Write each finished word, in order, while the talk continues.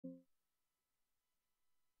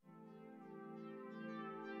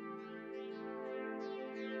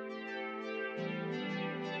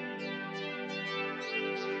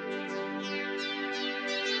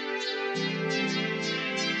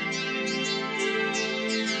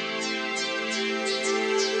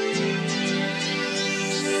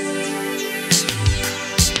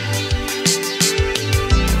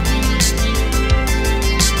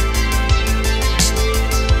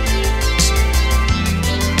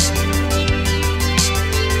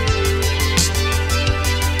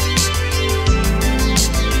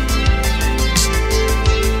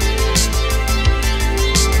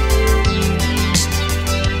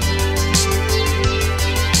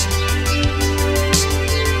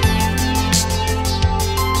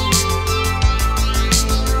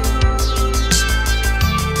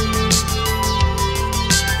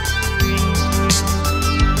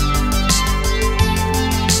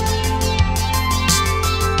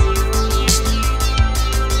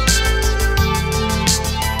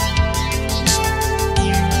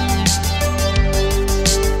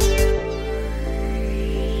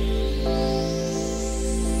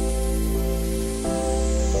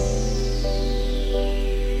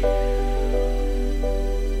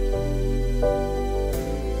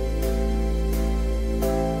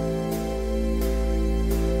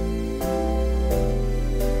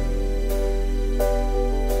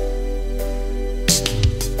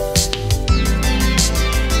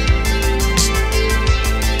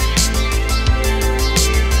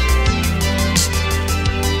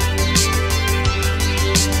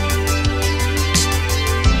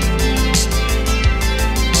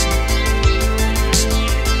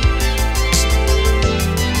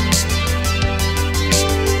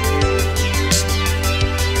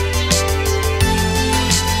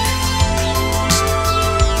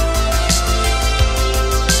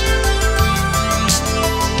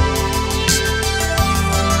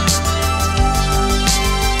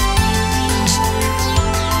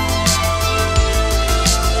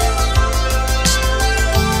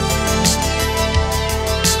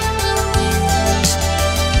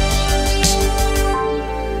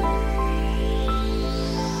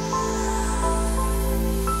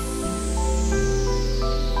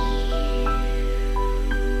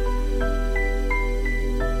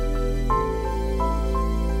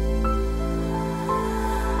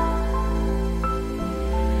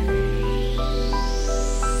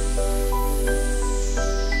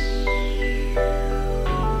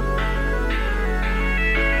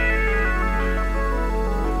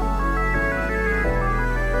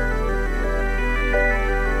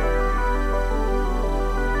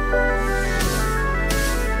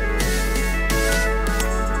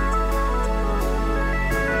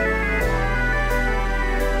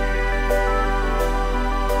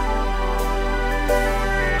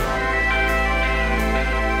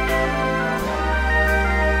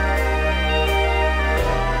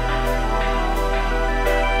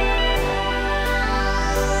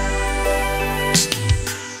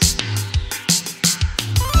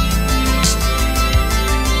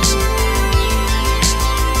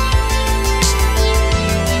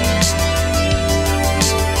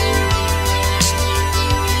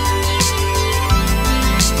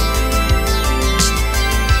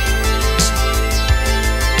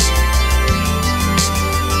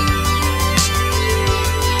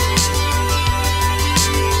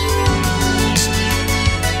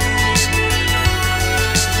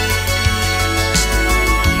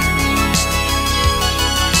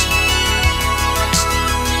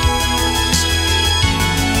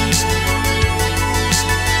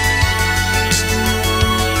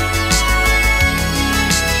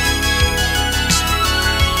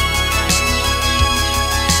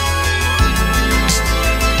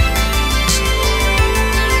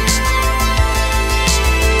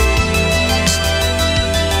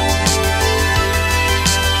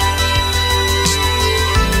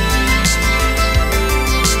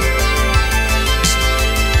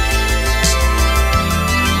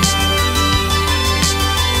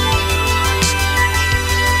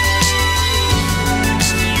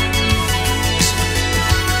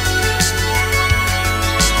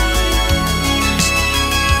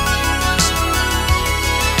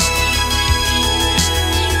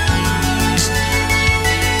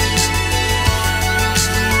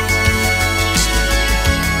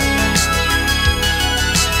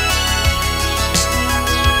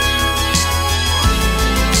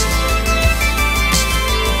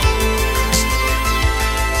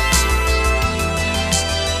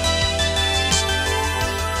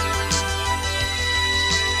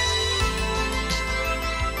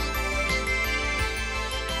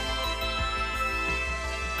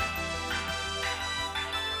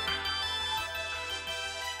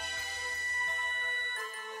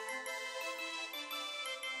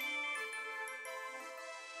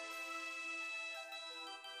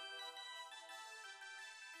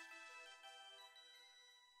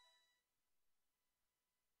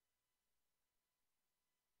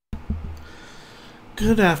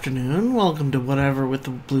Good afternoon, welcome to Whatever with the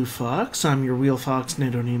Blue Fox. I'm your Wheel Fox,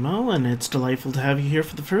 Nato Nemo, and it's delightful to have you here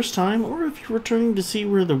for the first time, or if you're returning to see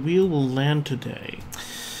where the wheel will land today.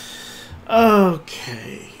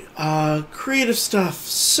 Okay, creative stuff.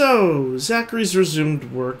 So, Zachary's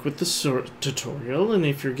resumed work with the tutorial, and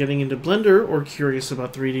if you're getting into Blender or curious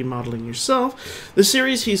about 3D modeling yourself, the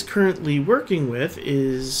series he's currently working with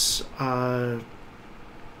is, I'm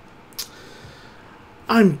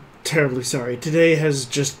terribly sorry. Today has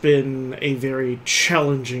just been a very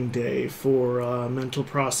challenging day for mental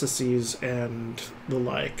processes and the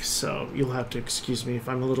like, so you'll have to excuse me if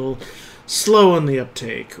I'm a little slow on the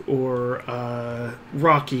uptake or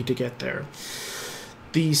rocky to get there.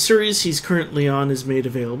 The series he's currently on is made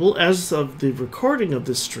available as of the recording of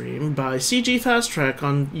this stream by CG Fast Track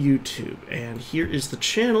on YouTube, and here is the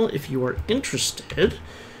channel if you are interested.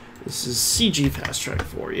 This is CG Fast Track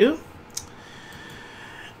for you.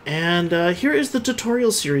 And here is the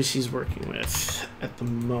tutorial series he's working with at the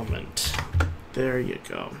moment. There you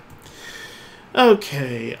go.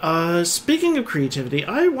 Okay, speaking of creativity,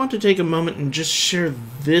 I want to take a moment and just share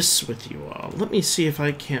this with you all. Let me see if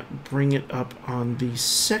I can't bring it up on the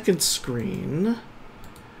second screen.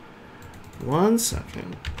 1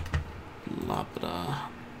 second. Labda.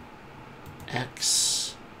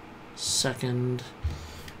 X. Second.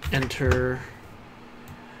 Enter.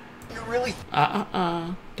 You really?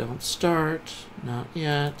 Don't start. Not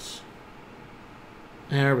yet.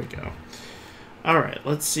 There we go. Alright,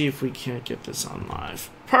 let's see if we can't get this on live.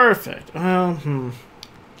 Perfect. Well,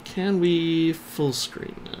 can we full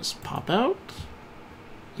screen this? Pop out?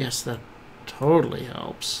 Yes, that totally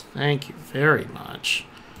helps. Thank you very much.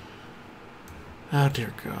 Oh,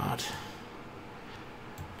 dear God.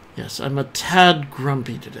 Yes, I'm a tad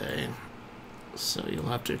grumpy today, so you'll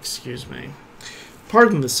have to excuse me.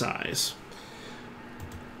 Pardon the size.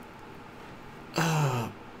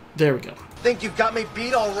 There we go. Think you've got me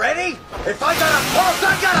beat already? If I got a pulse,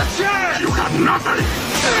 I got a chance! You got nothing!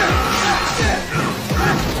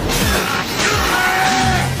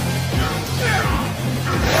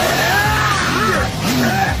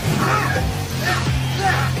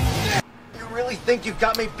 You really think you've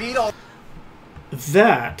got me beat already?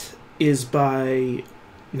 That is by...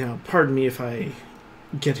 Now, pardon me if I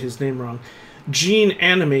get his name wrong. Gene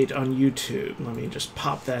Animate on YouTube. Let me just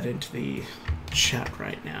pop that into the chat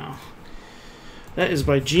right now. That is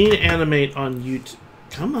by Gene Animate on YouTube.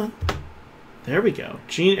 Come on. There we go.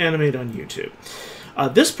 Gene Animate on YouTube.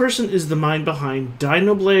 This person is the mind behind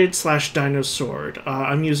Dinoblade / Dinosaurs.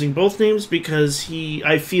 I'm using both names because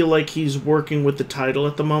I feel like he's working with the title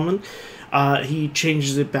at the moment. He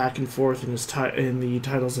changes it back and forth in the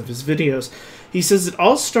titles of his videos. He says it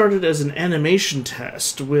all started as an animation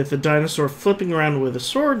test with a dinosaur flipping around with a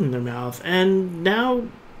sword in their mouth, and now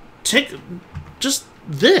take just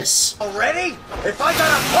this. Already? If I got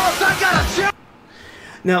a pulse, I got a chance!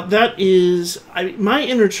 Now that is... my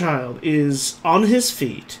inner child is on his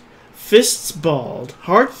feet, fists balled,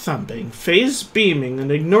 heart thumping, face beaming,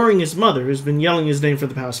 and ignoring his mother who's been yelling his name for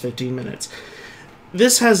the past 15 minutes.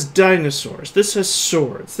 This has dinosaurs, this has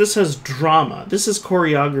swords, this has drama, this has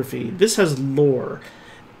choreography, this has lore.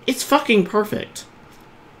 It's fucking perfect.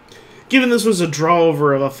 Given this was a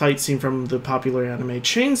draw-over of a fight scene from the popular anime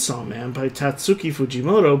Chainsaw Man by Tatsuki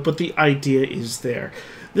Fujimoto, but the idea is there.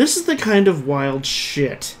 This is the kind of wild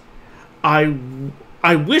shit I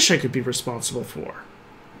wish I could be responsible for.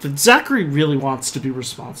 That Zachary really wants to be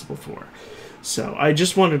responsible for. So I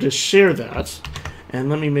just wanted to share that. And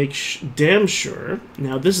let me make damn sure.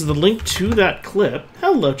 Now, this is the link to that clip.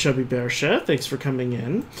 Hello, Chubby Bear Chef. Thanks for coming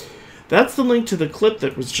in. That's the link to the clip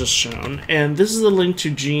that was just shown. And this is the link to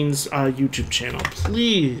Gene's YouTube channel.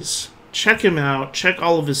 Please check him out. Check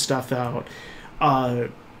all of his stuff out.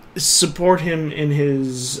 Support him in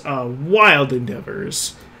his wild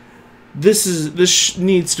endeavors. This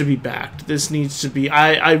needs to be backed. This needs to be...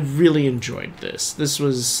 I really enjoyed this. This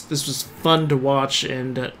was fun to watch,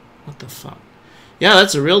 and... what the fuck? Yeah,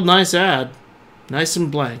 that's a real nice ad. Nice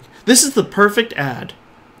and blank. This is the perfect ad.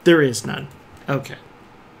 There is none. Okay.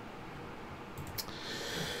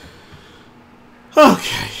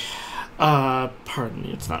 Okay. Pardon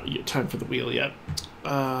me, it's not time for the wheel yet.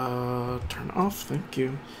 Turn off, thank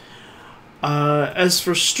you. As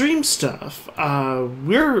for stream stuff,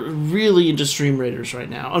 we're really into Stream Raiders right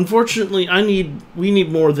now. Unfortunately, we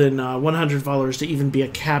need more than 100 followers to even be a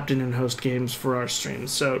captain and host games for our streams,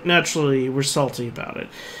 so naturally we're salty about it.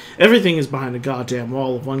 Everything is behind a goddamn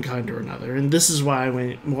wall of one kind or another, and this is why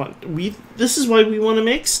we want to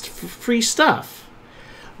make free stuff.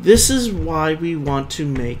 This is why we want to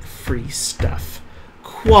make free stuff.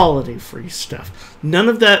 quality free stuff. None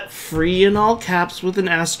of that free in all caps with an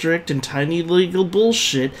asterisk and tiny legal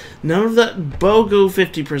bullshit. None of that BOGO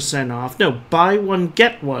 50% off. No, buy one,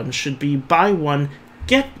 get one should be buy one,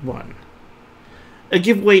 get one. A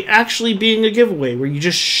giveaway actually being a giveaway where you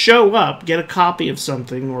just show up, get a copy of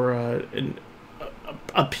something or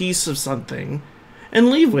a piece of something, and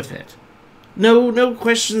leave with it. No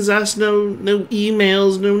questions asked, no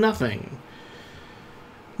emails, no nothing.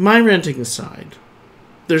 My renting aside,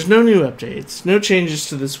 there's no new updates, no changes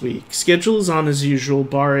to this week. Schedule is on as usual,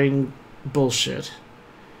 barring bullshit.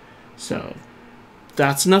 So,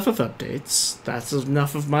 that's enough of updates. That's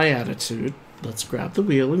enough of my attitude. Let's grab the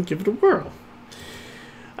wheel and give it a whirl.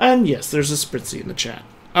 And yes, there's a Spritzy in the chat.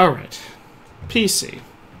 Alright. PC.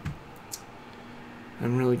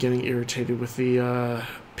 I'm really getting irritated with the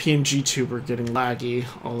PNG tuber getting laggy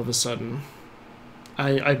all of a sudden.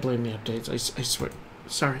 I blame the updates. I swear.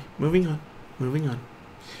 Sorry. Moving on.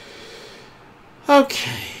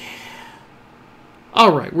 Okay.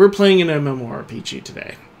 Alright, we're playing an MMORPG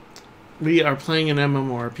today. We are playing an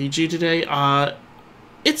MMORPG today.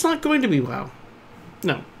 It's not going to be WoW.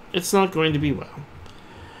 No, it's not going to be WoW.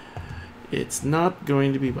 It's not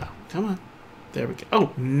going to be WoW. Come on. There we go.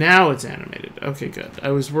 Oh, now it's animated. Okay, good.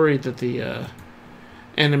 I was worried that the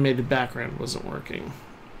animated background wasn't working.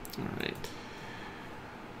 Alright.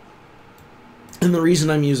 And the reason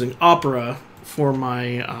I'm using Opera for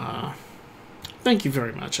my... thank you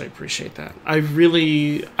very much. I appreciate that. I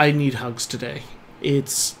need hugs today.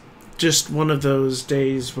 It's just one of those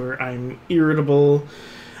days where I'm irritable.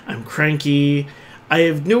 I'm cranky. I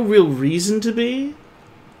have no real reason to be.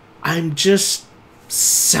 I'm just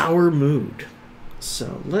sour mood.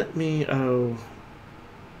 So let me, Well,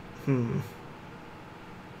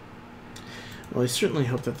 I certainly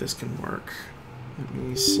hope that this can work. Let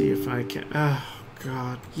me see if I can, oh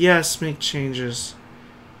god. Yes, make changes.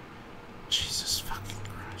 Jesus fucking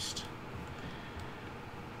Christ.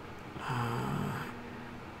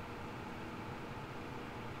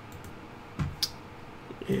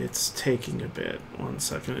 It's taking a bit. 1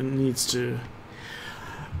 second. It needs to...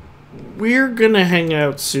 We're gonna hang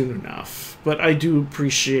out soon enough, but I do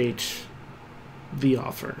appreciate the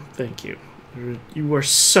offer. Thank you. You are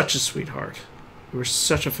such a sweetheart. You are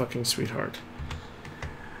such a fucking sweetheart.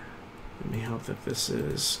 Let me hope that this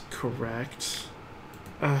is correct.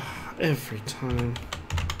 Every time.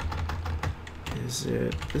 Is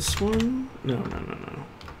it this one? No.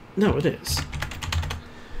 No, it is.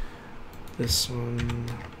 This one,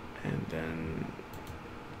 and then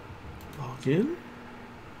log in.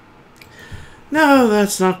 No,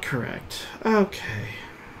 that's not correct. Okay.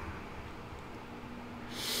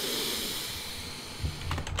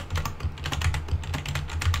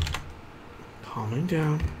 Calming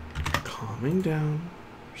down.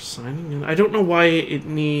 Signing in. I don't know why it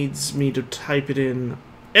needs me to type it in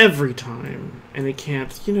every time, and it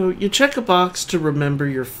can't. You know, you check a box to remember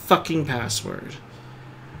your fucking password.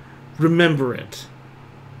 Remember it.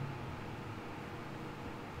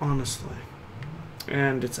 Honestly.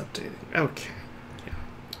 And it's updating. Okay. Yeah.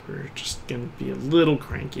 We're just gonna be a little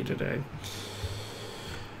cranky today.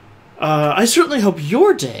 I certainly hope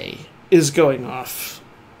your day is going off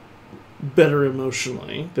better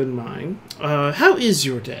emotionally than mine. How is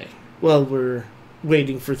your day? Well, we're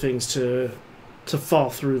waiting for things to fall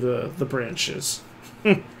through the branches.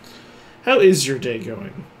 How is your day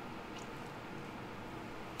going?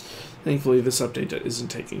 Thankfully, this update isn't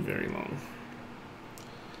taking very long.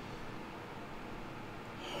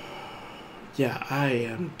 Yeah, I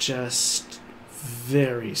am just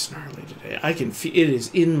very snarly today. I can feel it is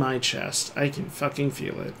in my chest. I can fucking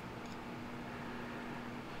feel it.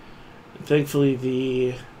 And thankfully,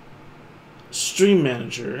 the stream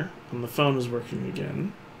manager on the phone is working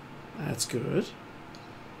again. That's good.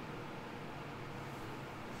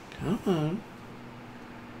 Come on.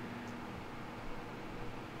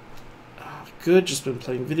 Good, just been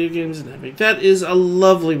playing video games and napping. That is a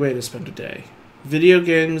lovely way to spend a day. Video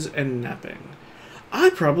games and napping.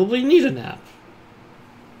 I probably need a nap.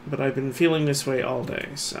 But I've been feeling this way all day,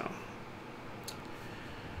 so.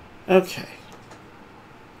 Okay.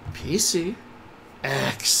 PC.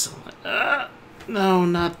 Excellent. No,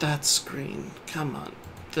 not that screen. Come on.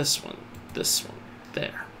 This one. This one.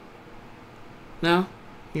 There. No?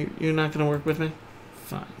 You're not going to work with me?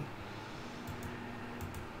 Fine.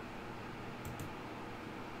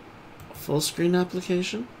 Full screen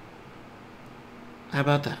application? How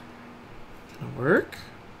about that? Gonna work?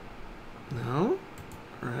 No?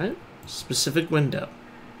 Alright. Specific window.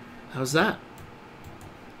 How's that?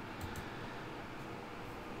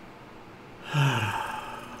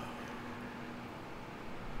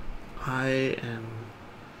 I am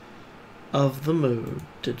of the mood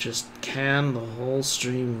to just can the whole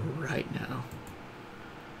stream right now.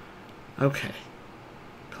 Okay.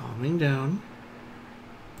 Calming down.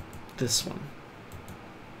 This one.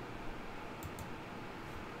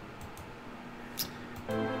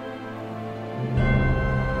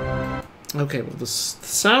 Okay, well the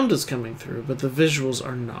sound is coming through, but the visuals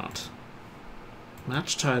are not.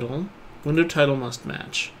 Match title. Window title must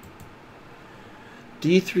match.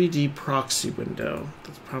 D3D proxy window.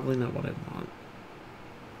 That's probably not what I want.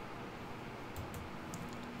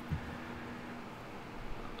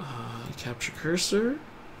 Capture cursor.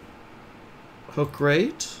 Hook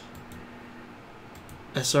rate.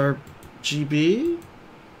 sRGB.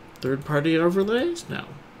 Third party overlays? No.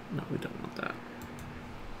 No, we don't want that.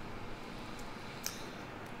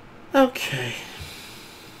 Okay.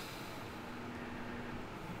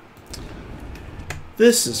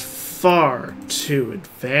 This is far too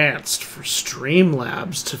advanced for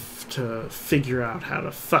Streamlabs to figure out how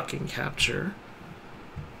to fucking capture.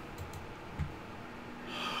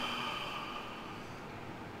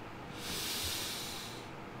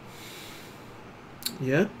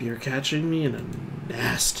 Yep, you're catching me in a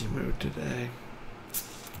nasty mood today.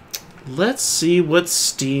 Let's see what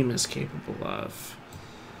Steam is capable of.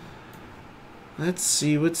 Let's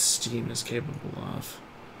see what Steam is capable of.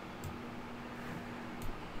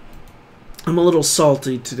 I'm a little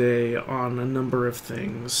salty today on a number of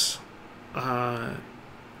things.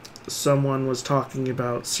 Someone was talking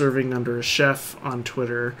about serving under a chef on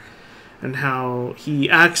Twitter and how he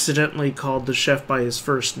accidentally called the chef by his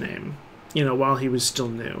first name, you know, while he was still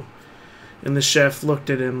new. And the chef looked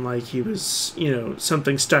at him like he was, you know,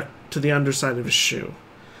 something stuck to the underside of his shoe.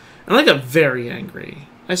 And I got very angry.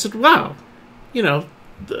 I said, wow, you know,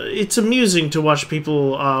 it's amusing to watch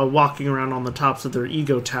people walking around on the tops of their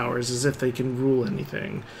ego towers as if they can rule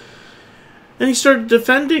anything. And he started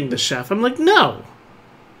defending the chef. I'm like, no.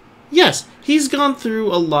 Yes, he's gone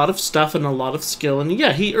through a lot of stuff and a lot of skill, and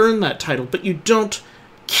yeah, he earned that title, but you don't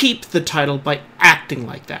keep the title by acting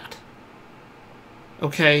like that.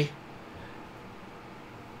 Okay?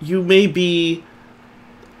 You may be...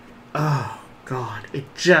 Oh, God. It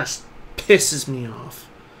just pisses me off.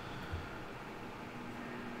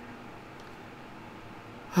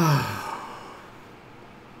 I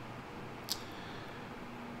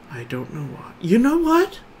don't know why. You know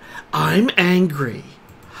what? I'm angry.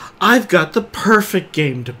 I've got the perfect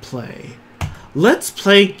game to play. Let's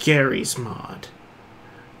play Garry's mod.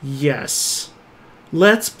 Yes.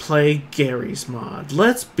 Let's play Garry's mod.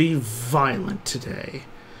 Let's be violent today.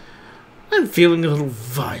 I'm feeling a little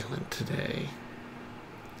violent today.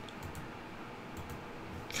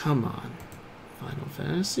 Come on. Final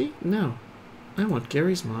Fantasy? No. I want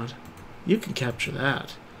Garry's mod. You can capture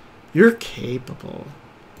that. You're capable.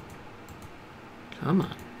 Come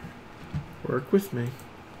on. Work with me.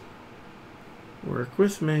 Work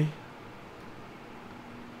with me.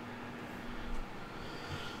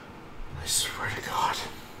 I swear to God.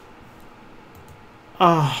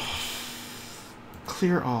 Ah.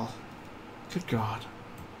 Clear all. Good God.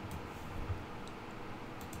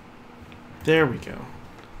 There we go.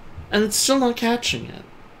 And it's still not catching it.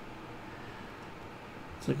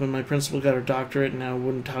 It's like when my principal got her doctorate and now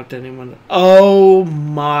wouldn't talk to anyone. Oh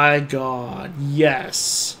my God.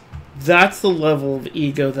 Yes. That's the level of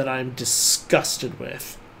ego that I'm disgusted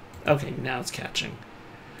with. Okay, now it's catching.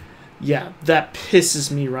 Yeah, that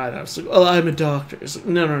pisses me right off. It's like, oh, I'm a doctor. It's like,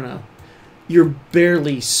 no, no, no. You're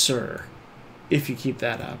barely sir if you keep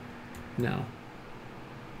that up. No.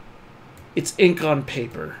 It's ink on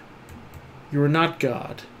paper. You are not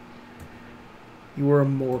God. You are a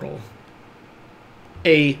mortal.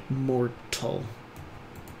 A mortal.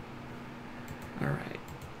 Alright.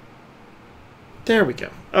 There we go.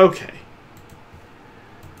 Okay.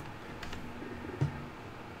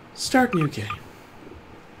 Start new game.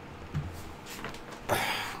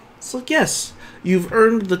 So yes, you've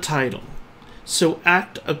earned the title. So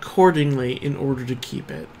act accordingly in order to keep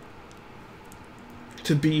it.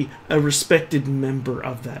 To be a respected member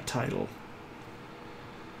of that title.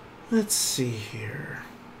 Let's see here.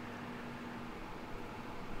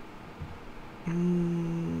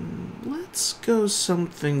 Let's go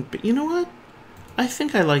something... But you know what? I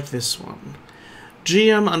think I like this one.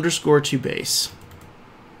 GM_2base.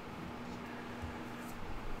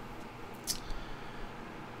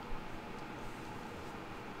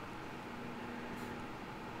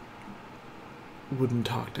 Wouldn't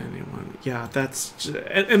talk to anyone. Yeah, that's...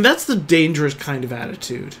 And that's the dangerous kind of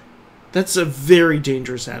attitude. That's a very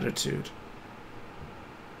dangerous attitude.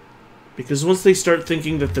 Because once they start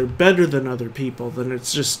thinking that they're better than other people, then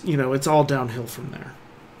it's just, you know, it's all downhill from there.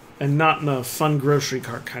 And not in a fun grocery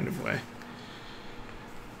cart kind of way.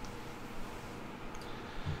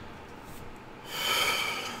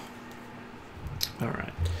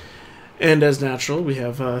 Alright. And as natural, we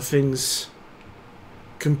have things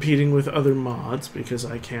competing with other mods because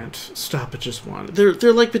I can't stop at just one.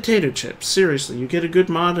 They're like potato chips. Seriously, you get a good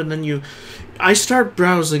mod and then I start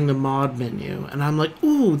browsing the mod menu and I'm like,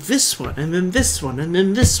 ooh, this one, and then this one, and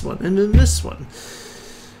then this one, and then this one.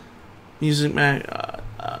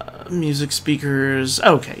 Music speakers.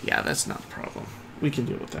 Okay, yeah, that's not a problem. We can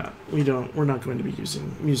deal with that. We're not going to be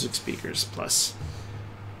using music speakers plus.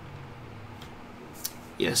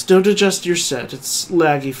 Yes, don't adjust your set. It's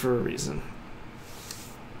laggy for a reason.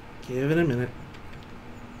 Give it a minute.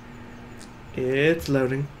 It's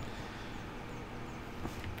loading.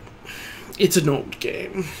 It's an old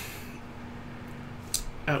game.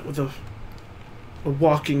 Out with a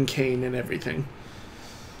walking cane and everything.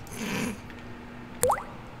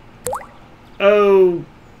 Oh,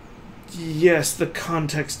 yes, the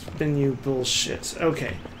context menu bullshit.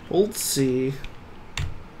 Okay, hold C.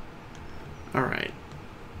 Alright.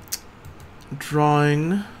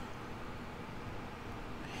 Drawing.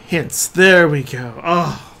 Hints. There we go.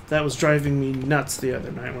 Oh, that was driving me nuts the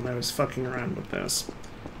other night when I was fucking around with this.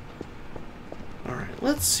 Alright,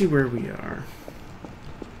 let's see where we are.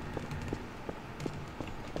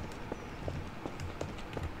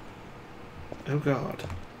 Oh god.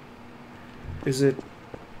 Is it...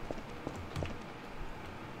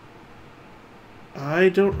 I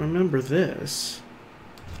don't remember this.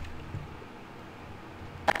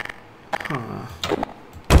 Huh.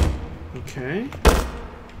 Okay.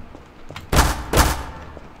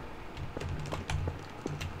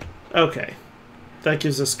 Okay. That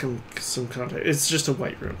gives us some context. It's just a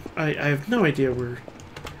white room. I have no idea where...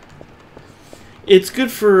 It's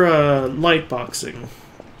good for light boxing.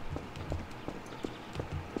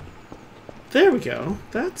 There we go.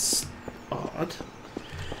 That's odd.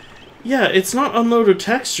 Yeah, it's not unloaded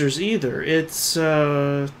textures either. It's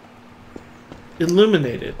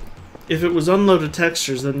illuminated. If it was unloaded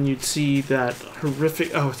textures, then you'd see that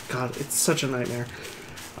horrific... Oh, God, it's such a nightmare.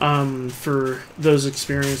 For those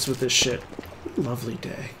experienced with this shit. Lovely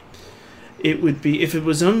day. It would be... If it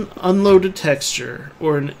was unloaded texture,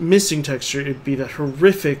 or a missing texture, it'd be that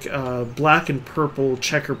horrific black and purple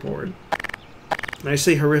checkerboard. And I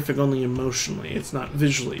say horrific only emotionally. It's not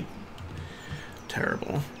visually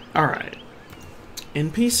terrible. Alright.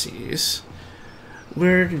 NPCs.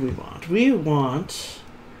 Where do we want? We want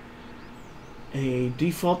a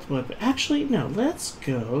default weapon. Actually, no. Let's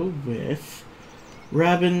go with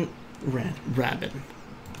random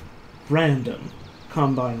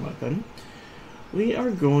combine weapon. We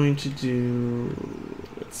are going to do...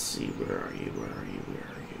 Let's see. Where are you? Where are you? Where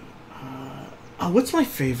are you? Oh, what's my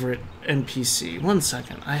favorite NPC? 1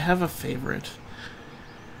 second. I have a favorite.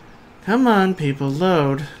 Come on, people.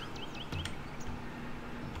 Load.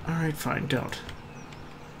 Alright, fine. Don't.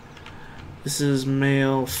 This is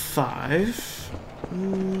male 5.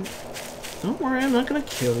 Don't worry, I'm not going to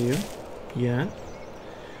kill you yet.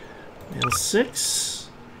 Male 6.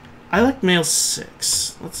 I like male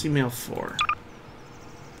 6. Let's see male 4.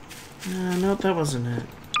 No, that wasn't it.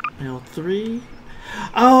 Male 3.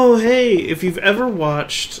 Oh, hey! If you've ever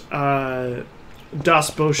watched Das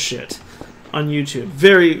Bullshit on YouTube,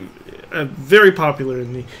 very popular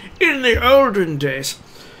in the olden days,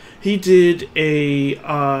 he did a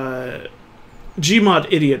Gmod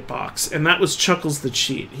Idiot box, and that was Chuckles the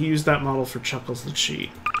Cheat. He used that model for Chuckles the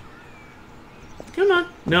Cheat. Come on.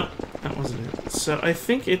 No, that wasn't it. So I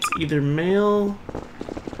think it's either male...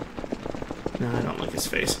 No, I don't like his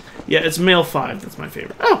face. Yeah, it's male 5. That's my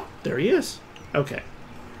favorite. Oh, there he is. Okay.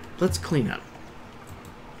 Let's clean up.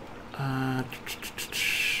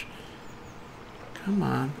 Come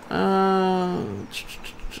on.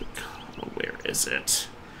 Where is it?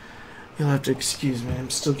 You'll have to excuse me. I'm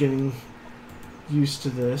still getting used to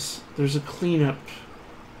this. There's a cleanup.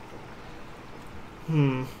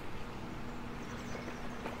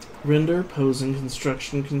 Render, posing,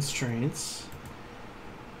 construction constraints.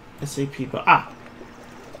 SAP, but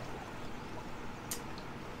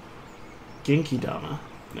Genki Dama.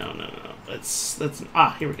 No. That's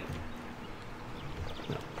here we go.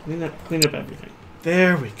 No, clean up everything.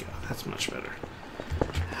 There we go. That's much better.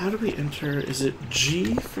 How do we enter? Is it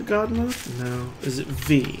G for God mode? No. Is it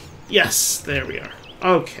V? Yes, there we are.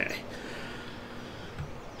 Okay.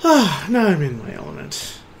 Now I'm in my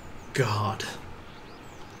element. God.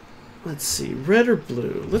 Let's see. Red or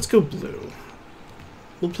blue? Let's go blue.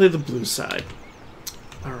 We'll play the blue side.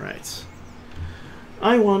 Alright.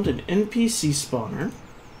 I want an NPC spawner.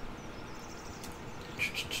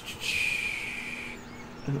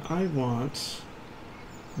 And I want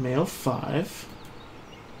male 5.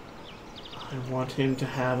 I want him to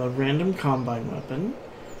have a random combine weapon.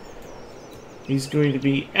 He's going to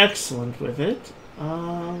be excellent with it.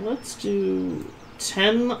 Let's do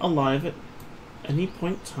 10 alive at any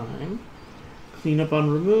point in time. Clean up on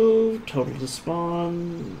remove, total to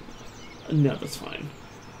spawn. No, that's fine.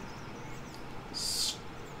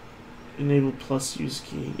 Enable plus use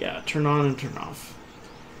key. Yeah, turn on and turn off.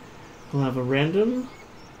 We'll have a random.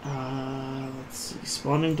 Let's see.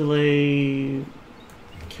 Spawning delay.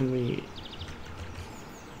 Can we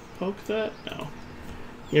poke that? No.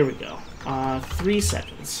 Here we go. 3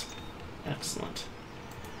 seconds. Excellent.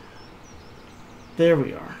 There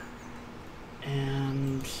we are.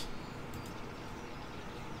 And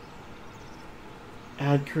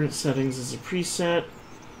add current settings as a preset.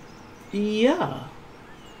 Yeah.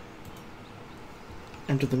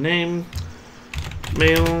 Enter the name.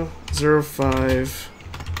 Male 05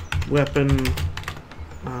 weapon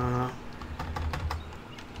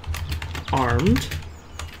armed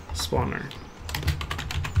spawner.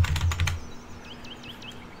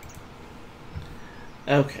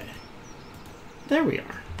 Okay. There we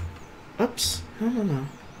are. Oops. No.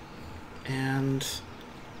 And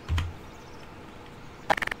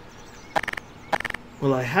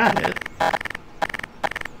well, I had it.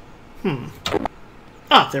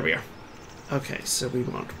 Ah, there we are. Okay, so we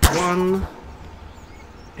want 1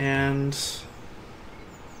 and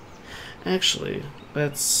actually,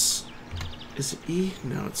 let's. Is it E?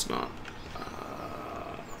 No, it's not.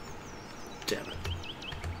 Damn it.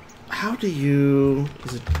 How do you...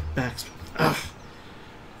 Is it back... Ugh.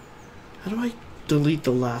 How do I delete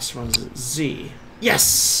the last one? Is it Z?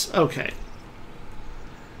 Yes! Okay.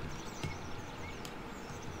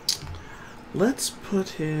 Let's put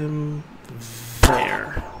him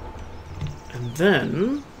there. And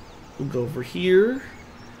then we'll go over here.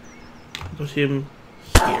 Put him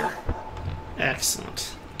here.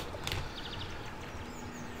 Excellent.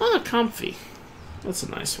 Ah, comfy. That's a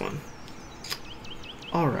nice one.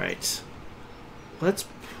 Alright. Let's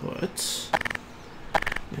put...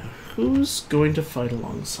 Now, who's going to fight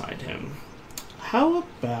alongside him? How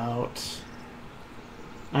about...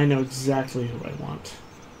 I know exactly who I want.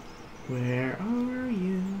 Where are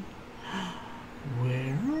you?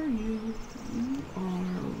 Where are you? You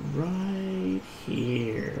are right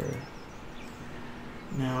here.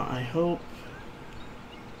 Now, I hope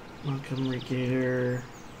Montgomery Gator...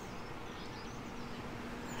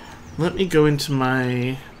 Let me go into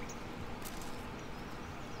my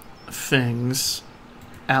things.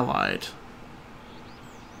 Allied.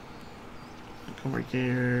 Montgomery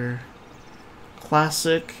Gator.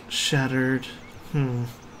 Classic. Shattered.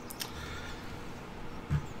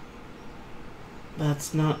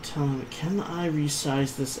 That's not telling me. Can I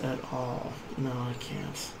resize this at all? No, I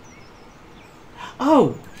can't.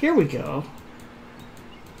 Oh, here we go.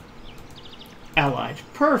 Allied.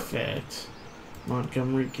 Perfect.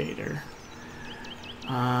 Montgomery Gator.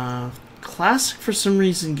 Classic for some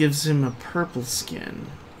reason gives him a purple skin.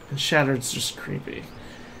 And Shattered's just creepy.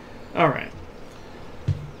 Alright.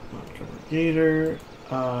 Montgomery Gator.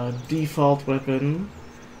 Default weapon.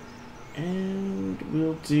 And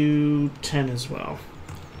we'll do 10 as well.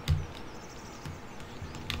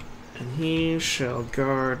 And he shall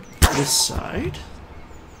guard this side.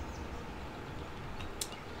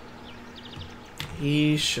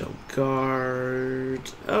 He shall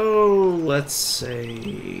guard... Oh, let's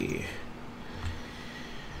say...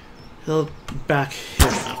 He'll back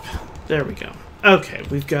him up. There we go. Okay,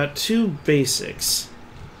 we've got 2 basics.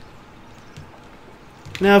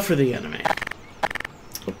 Now for the enemy.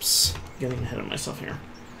 Oops, getting ahead of myself here.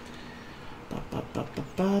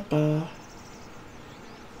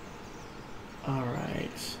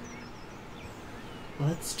 Alright.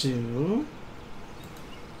 Let's do...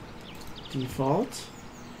 Default.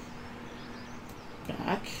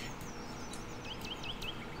 Back.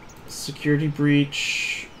 Security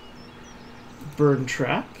breach. Burn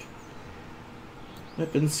trap.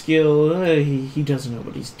 Weapon skill. He doesn't know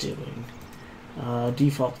what he's doing.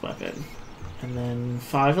 Default weapon. And then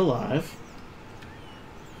 5 alive.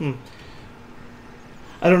 I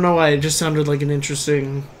don't know why it just sounded like an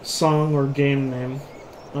interesting song or game name.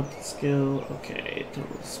 Weapon skill. Okay.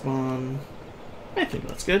 Total spawn. I think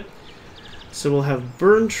that's good. So we'll have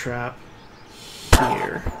burn trap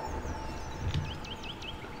here.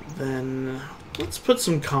 Then let's put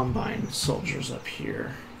some combine soldiers up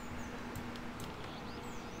here.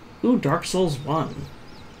 Ooh, Dark Souls 1.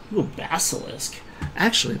 Ooh, Basilisk.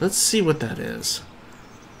 Actually, let's see what that is.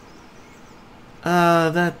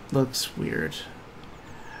 That looks weird.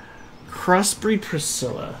 Crossbreed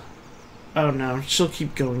Priscilla. Oh no, she'll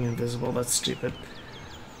keep going invisible. That's stupid.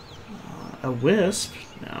 A wisp?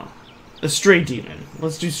 No. A stray demon.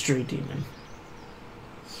 Let's do stray demon.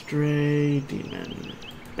 Stray demon.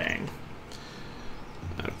 Bang.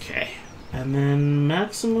 Okay. And then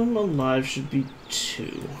maximum alive should be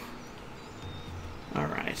 2.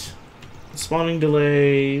 Alright. Spawning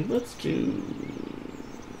delay, let's do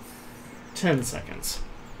 10 seconds.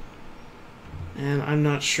 And I'm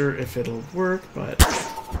not sure if it'll work, but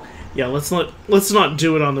yeah, let's not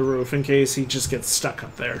do it on the roof in case he just gets stuck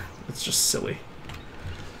up there. It's just silly.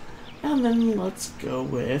 And then let's go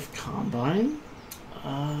with Combine.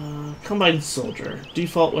 Combine Soldier.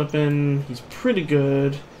 Default weapon, he's pretty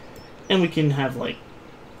good. And we can have like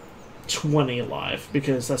 20 alive,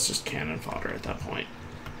 because that's just cannon fodder at that point.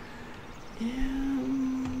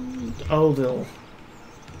 And oh, they'll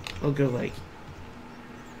go like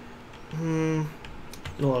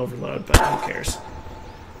it'll overload, but who cares?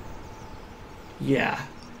 Yeah,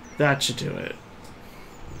 that should do it.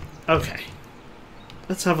 Okay,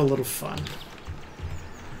 let's have a little fun.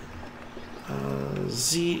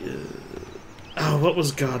 Z. Oh, what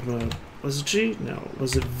was God mode? Was it G? No.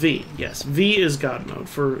 Was it V? Yes, V is God mode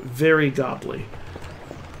for very godly.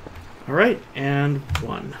 Alright, and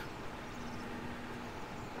 1.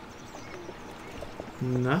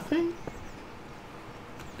 Nothing?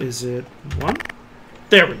 Is it 1?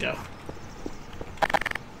 There we go.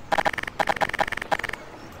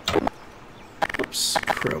 Oops,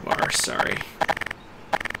 crowbar, sorry.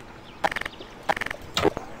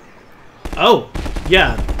 Oh,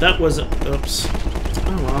 yeah, that was... Oops.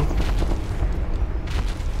 Oh, well.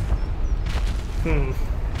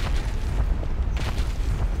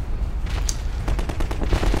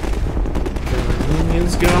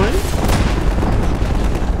 Minions going.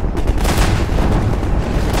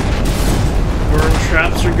 Burn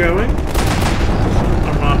traps are going.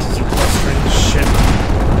 Our monsters are clustering shit.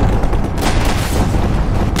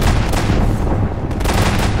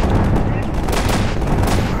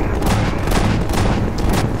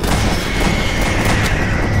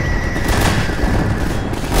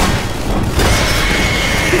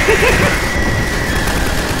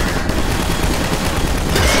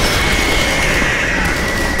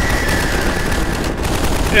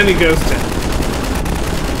 And he goes down.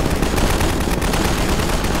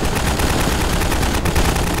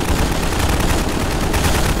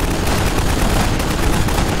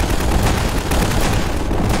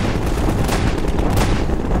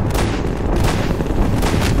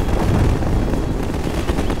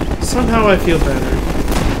 Somehow I feel better.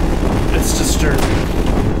 It's disturbing.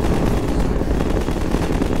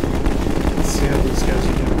 Let's see how these guys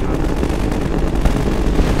are doing now.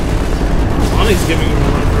 Lonnie's giving him a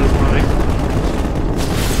run for his money.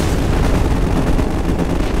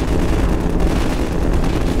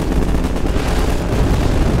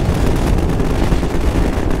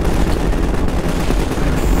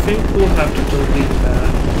 I think we'll have to delete that.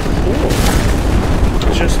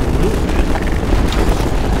 Or just move it.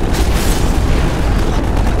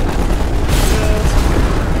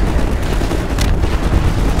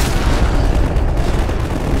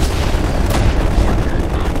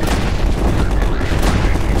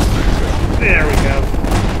 There we go.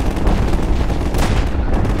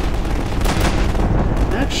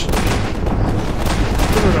 Actually,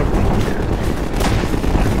 put it over here.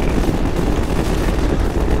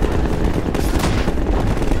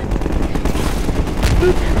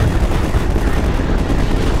 Boop.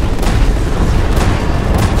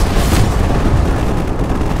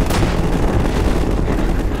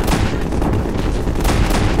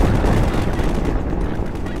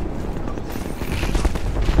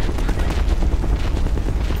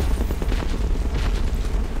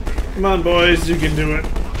 Come on, boys, you can do it.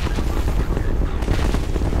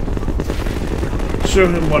 Show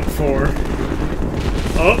him what for.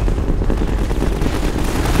 Oh.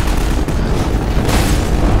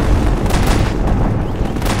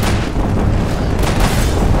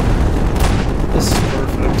 This is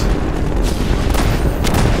perfect.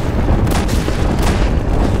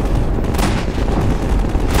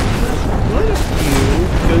 Why don't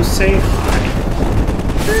you go say hi?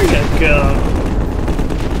 There you go.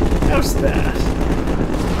 How's that?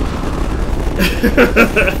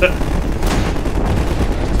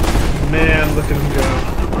 Man, look at him go.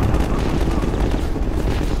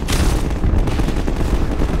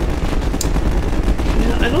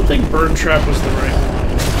 Yeah, I don't think Burn Trap was the right one.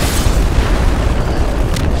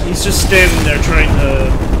 He's just standing there trying to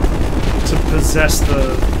possess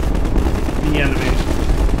the enemy.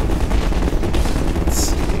 Let's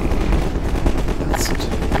see. That's it.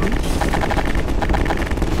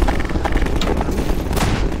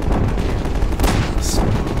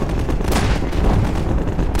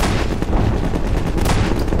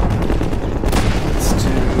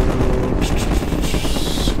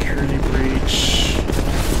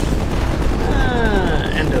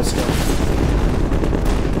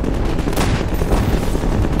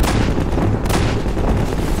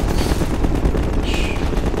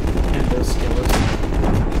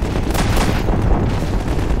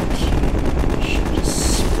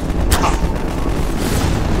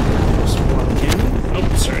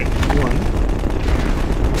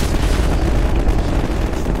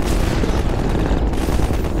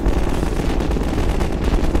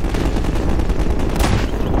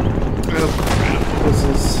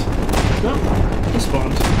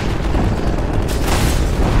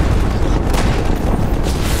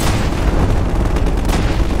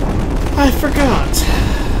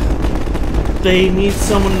 They need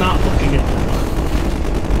someone not looking at them.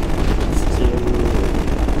 Let's do...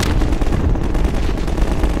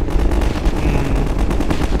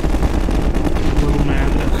 Little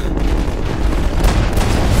Manda.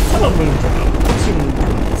 How about Moondrop? Let's do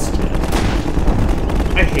Moondrop instead.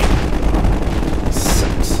 I hate Moondrop.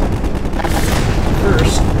 Sucks.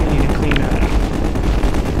 First, we need to clean that out.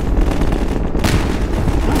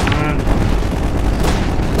 Come on.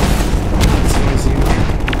 It's noisy in here.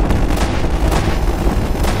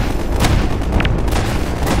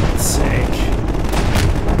 God's sake.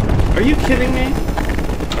 Are you kidding me?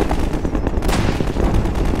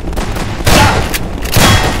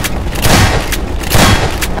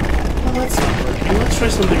 Well, that's not working. Let's try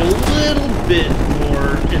something a little bit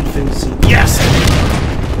more infancy. Yes!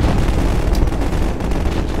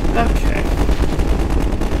 Okay.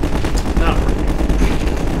 Not working.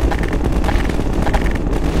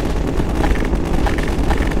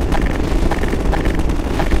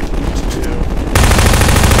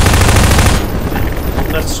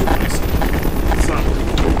 That's too nice. It's not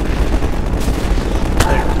working.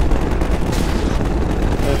 There.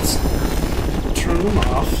 Let's turn them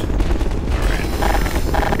off. Alright.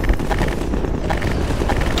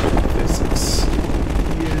 Physics.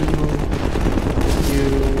 You.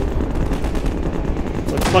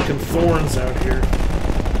 It's like fucking thorns out here.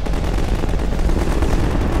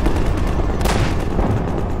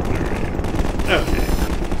 Alright. Okay.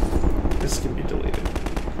 This can be deleted.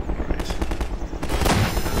 Alright.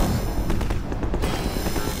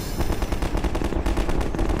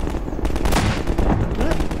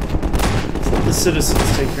 Let the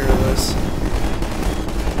citizens take care of this.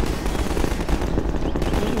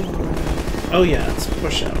 Oh yeah, it's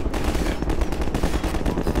push out.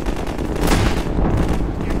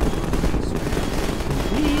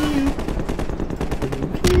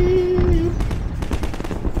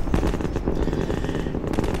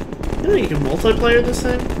 You know you can multiplayer this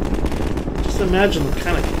thing? Just imagine the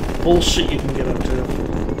kind of bullshit you can get up to.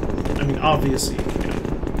 I mean, obviously you can.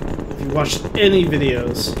 If you watched any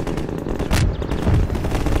videos.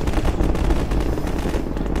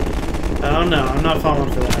 Oh no, I'm not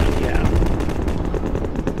falling for that. Yeah.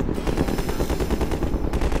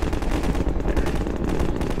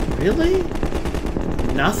 Really?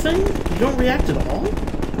 Nothing? You don't react at all?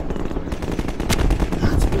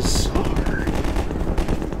 That's bizarre.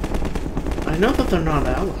 I know that they're not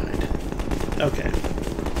allied. Okay.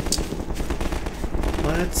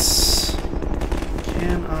 Let's...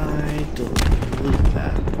 Can I delete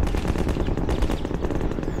that?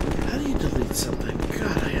 How do you delete something?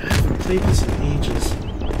 God, I haven't played this in ages.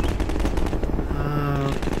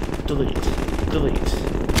 Delete. Delete.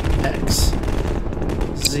 X.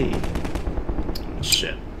 Z.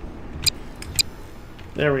 Shit.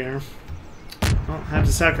 There we are. Well, I had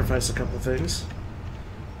to sacrifice a couple things.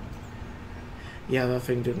 Yeah, that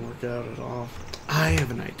thing didn't work out at all. I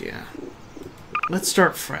have an idea. Let's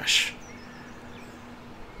start fresh.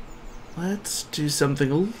 Let's do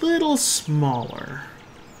something a little smaller.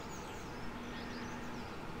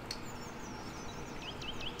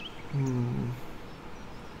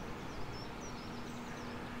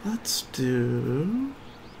 Let's do...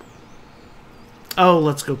 Oh,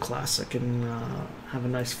 let's go classic and have a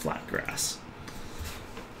nice flat grass.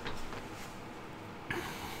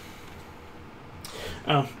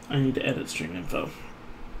 Oh, I need to edit stream info.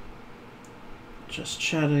 Just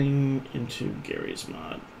chatting into Gary's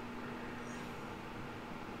mod.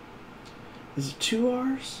 Is it 2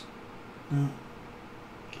 R's? No.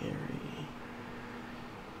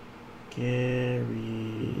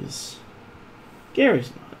 Gary's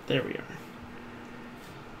mod. There we are.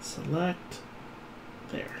 Select.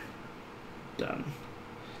 There. Done.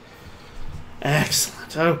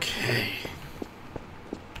 Excellent. Okay.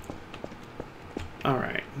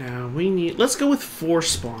 Alright, now we need... Let's go with 4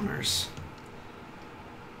 spawners.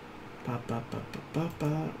 We're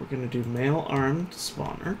going to do male armed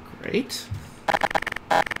spawner. Great.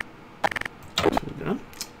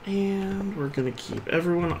 And we're going to keep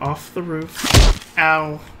everyone off the roof.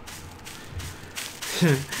 Ow.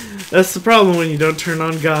 That's the problem when you don't turn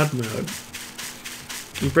on God mode.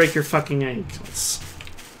 You break your fucking ankles.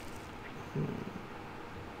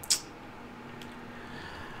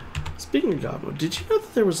 Speaking of God mode, did you know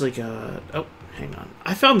that there was like a... Oh, hang on.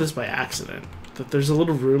 I found this by accident. That there's a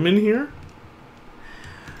little room in here.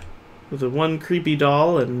 With a one creepy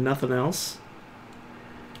doll and nothing else.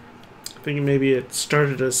 Thinking maybe it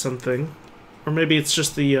started as something. Or maybe it's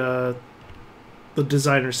just the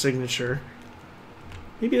designer signature.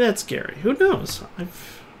 Maybe that's Garry. Who knows?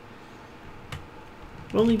 I've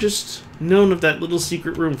only just known of that little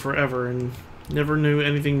secret room forever and never knew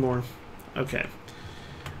anything more. Okay.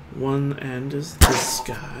 One end is this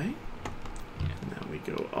guy. And then we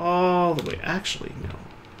go all the way. Actually, no.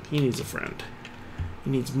 He needs a friend.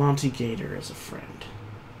 He needs Monty Gator as a friend.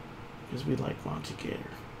 Because we like Monty Gator.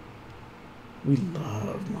 We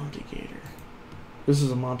love Monty Gator. This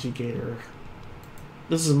is a Monty Gator.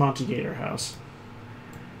 This is a Monty Gator house.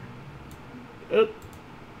 Oh. There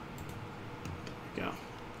we go.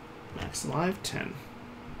 Max live 10.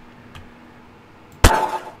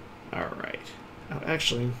 Alright. Oh,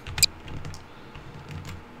 actually.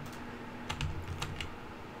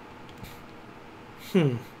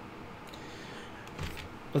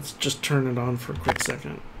 Let's just turn it on for a quick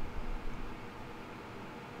second.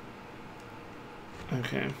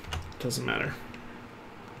 Okay. Doesn't matter.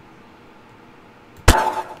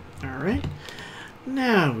 Alright.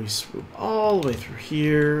 Now we swoop all the way through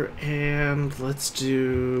here, and let's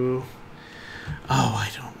do... Oh, I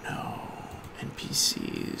don't know.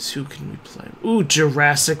 NPCs. Who can we play? Ooh,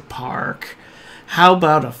 Jurassic Park. How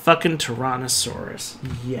about a fucking Tyrannosaurus?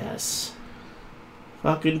 Yes.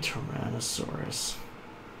 Fucking Tyrannosaurus.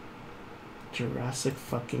 Jurassic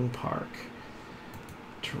fucking Park.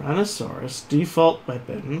 Tyrannosaurus. Default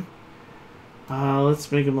weapon.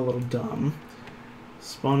 Let's make him a little dumb.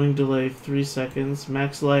 Spawning delay 3 seconds.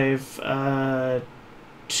 Max life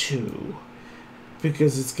 2.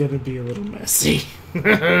 Because it's gonna be a little messy.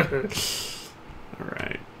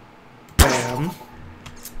 Alright. Bam.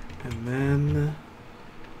 And then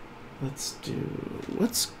let's do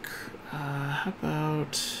how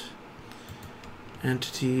about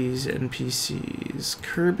entities, NPCs,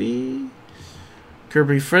 Kirby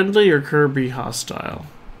friendly or Kirby hostile?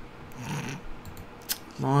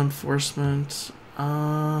 Law enforcement.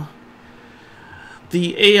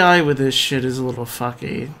 The AI with this shit is a little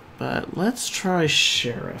fucky, but let's try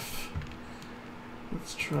sheriff.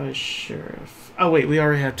 Let's try sheriff. Oh wait, we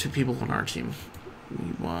already have 2 people on our team.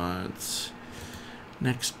 We want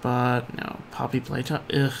next bot. No, Poppy Playtime.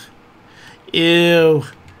 Ugh. Ew.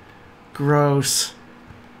 Gross.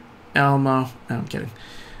 Elmo. No, I'm kidding.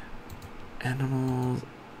 Animals.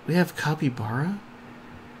 We have Capybara.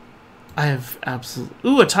 I have absolute.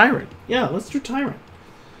 Ooh, a tyrant. Yeah, let's do tyrant.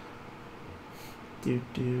 Do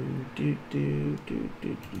do do do do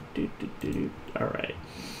do do do do. All right.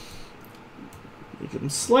 Make him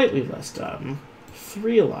slightly less dumb.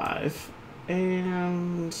 3 alive,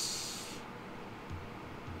 and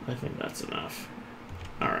I think that's enough.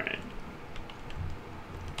 All right.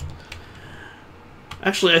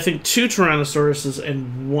 Actually, I think 2 Tyrannosauruses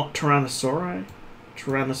and 1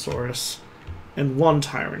 Tyrannosaurus, and 1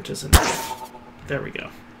 tyrant is enough. There we go.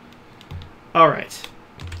 All right.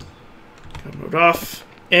 Gun mode off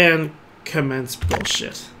and commence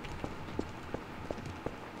bullshit.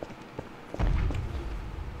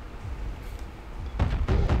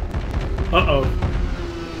 Uh-oh.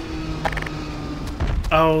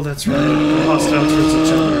 Oh, that's right. They're hostile towards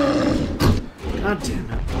each other. God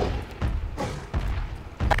damn it.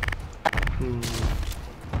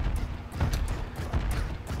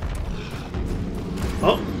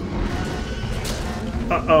 Oh.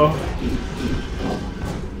 Uh-oh.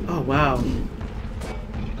 Oh, wow.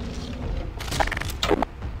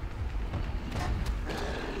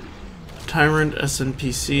 Tyrant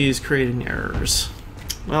SNPCs creating errors.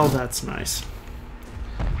 Well, that's nice.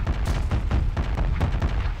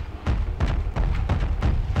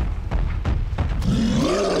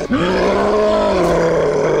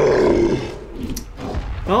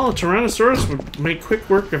 Well, a Tyrannosaurus would make quick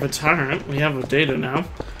work of a tyrant. We have the data now.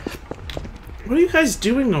 What are you guys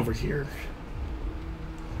doing over here?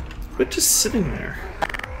 Quit just sitting there.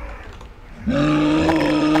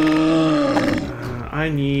 I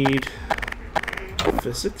need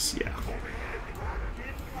physics, yeah.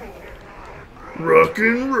 Rock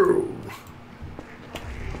and roll.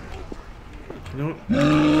 You know what?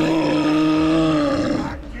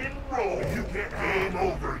 Rock and roll. You get game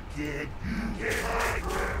over, kid.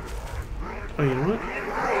 Oh, you know what?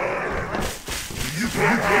 You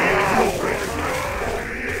get game over.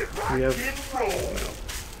 We have.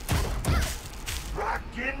 Rock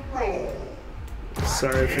and roll.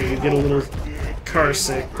 Sorry if you get a little car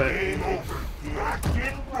sick, but Rock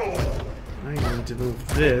and roll. I need to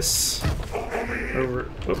move this over.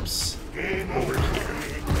 Whoops. Over here.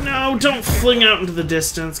 No, don't fling out into the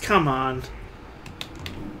distance. Come on.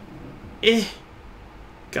 Eh.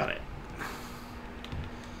 Got it.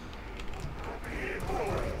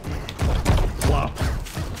 Plop.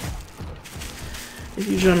 If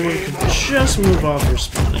you gentlemen could just move off your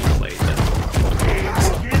spawning plate, then.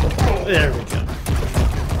 There we go.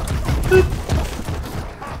 Boop.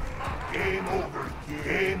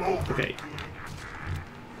 Okay.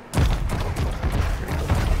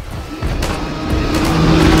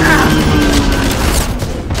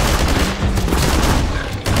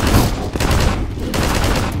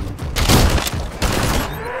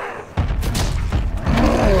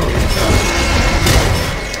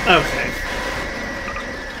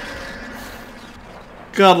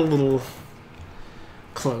 Got a little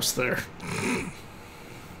close there.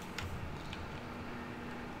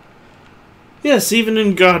 Yes, even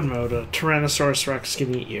in God mode, a Tyrannosaurus Rex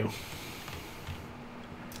can eat you.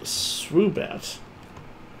 Swoobat.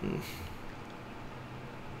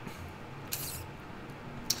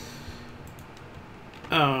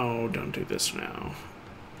 Oh, don't do this now.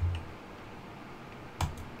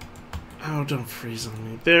 Oh, don't freeze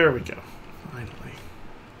on me. There we go. Finally.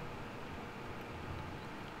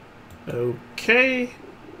 Okay.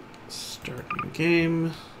 Start new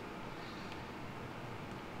game.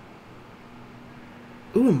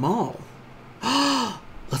 Ooh, a mall.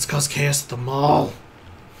 Let's cause chaos at the mall.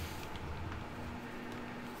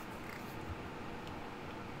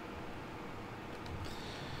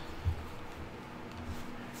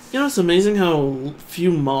 You know, it's amazing how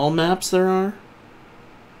few mall maps there are.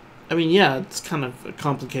 I mean, yeah, it's kind of a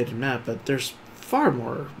complicated map, but there's far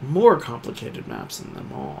more complicated maps in the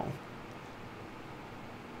mall.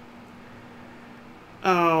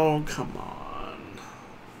 Oh, come on.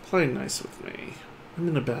 Play nice with me. I'm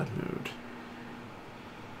in a bad mood.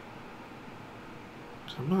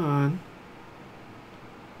 Come on.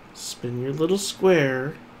 Spin your little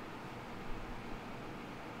square.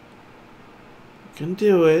 You can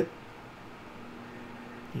do it.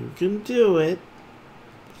 You can do it.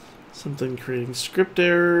 Something creating script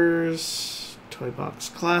errors. Toy Box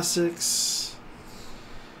Classics.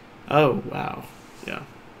 Oh, wow. Yeah.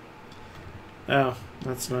 Oh,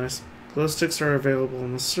 that's nice. Glow sticks are available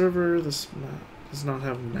on the server. This map does not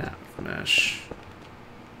have map mesh.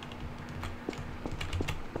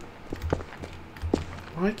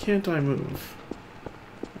 Why can't I move?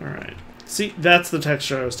 Alright. See, that's the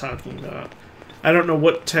texture I was talking about. I don't know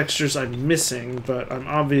what textures I'm missing, but I'm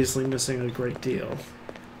obviously missing a great deal.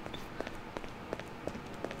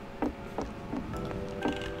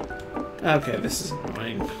 Okay, this is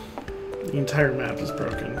annoying. The entire map is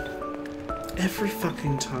broken. Every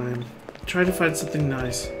fucking time. Try to find something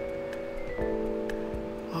nice.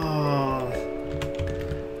 Oh,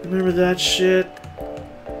 remember that shit?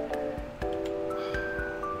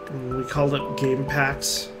 We called it game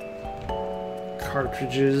packs.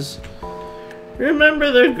 Cartridges.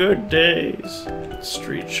 Remember the good days.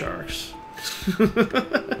 Street Sharks.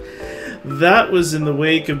 That was in the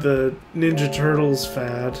wake of the Ninja Turtles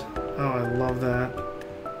fad. Oh, I love that.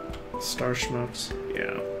 Star Schmucks.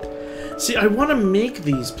 Yeah. See, I want to make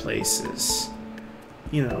these places.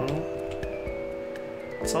 You know.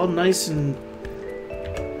 It's all nice and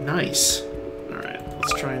nice. Alright,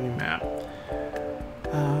 let's try a new map.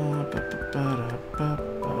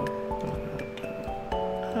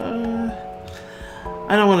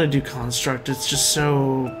 I don't want to do construct, it's just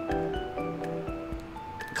so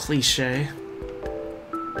cliche.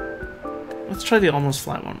 Let's try the almost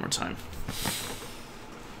flat one more time.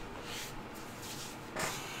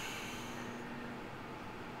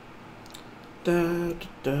 Da,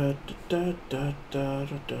 da, da, da, da, da,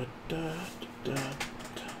 da, da, da.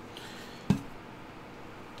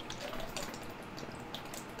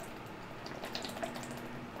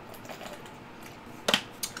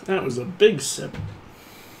 That was a big sip.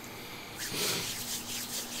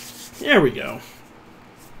 There we go.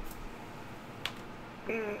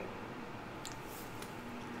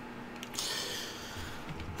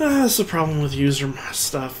 That's the problem with user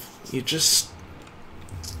stuff. It's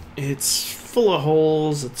full of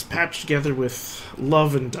holes. It's patched together with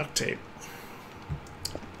love and duct tape.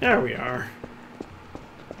 There we are.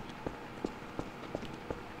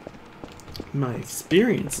 My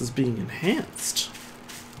experience is being enhanced.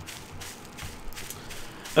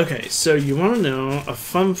 Okay, so you want to know a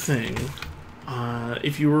fun thing.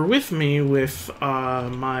 If you were with me with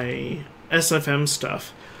my SFM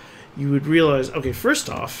stuff, you would realize, okay, first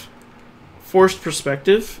off, forced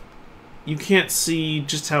perspective, you can't see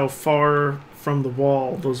just how far from the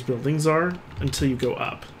wall those buildings are until you go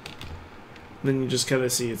up. Then you just kind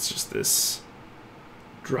of see it's just this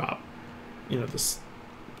drop, you know, this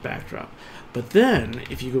backdrop. But then,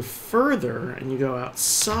 if you go further and you go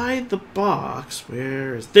outside the box,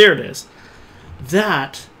 there it is.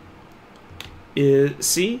 That is,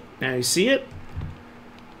 see? Now you see it,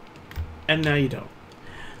 and now you don't.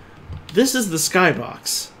 This is the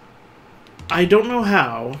skybox. I don't know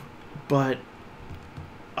how, but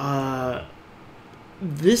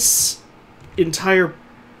this entire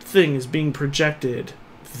thing is being projected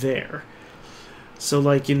there. So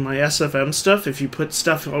like in my SFM stuff, if you put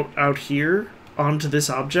stuff out here onto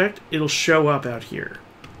this object, it'll show up out here.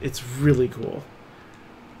 It's really cool.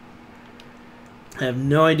 I have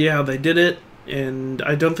no idea how they did it, and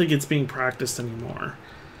I don't think it's being practiced anymore.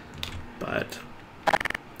 But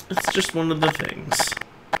it's just one of the things.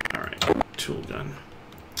 tool gun.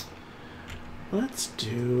 Let's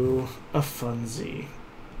do a funzie.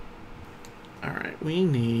 Alright, we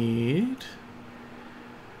need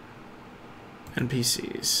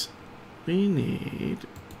NPCs. We need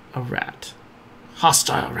a rat.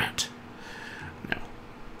 Hostile rat. No.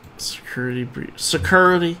 Security breach.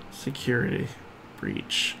 Security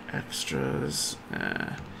breach. Extras.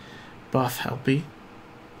 Buff helpy.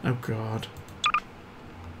 Oh god.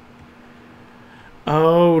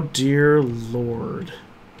 Oh dear lord.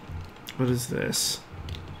 What is this?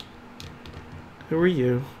 Who are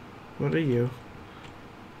you? What are you?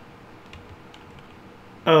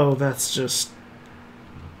 Oh, that's just...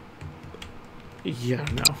 Yeah,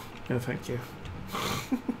 no. No, thank you.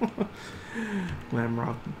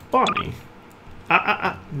 Glamrock Bonnie.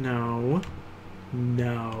 No.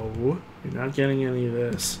 No. You're not getting any of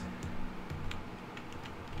this.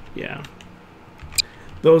 Yeah.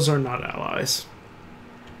 Those are not allies.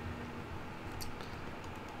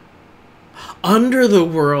 Under the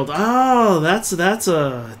world. Oh, that's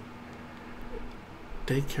a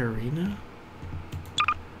Decarina?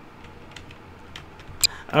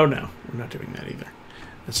 Oh no, we're not doing that either.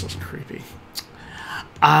 This was creepy.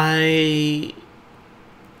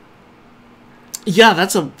 Yeah,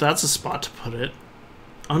 that's a spot to put it.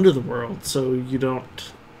 Under the world, so you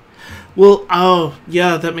don't... Well, oh,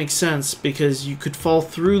 yeah, that makes sense, because you could fall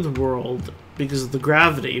through the world because of the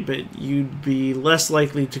gravity, but you'd be less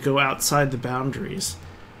likely to go outside the boundaries.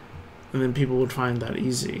 And then people would find that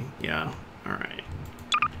easy. Yeah, alright.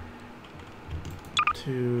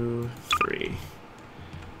 2, 3.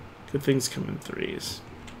 Good things come in threes.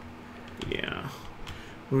 Yeah.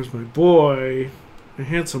 Where's my boy? My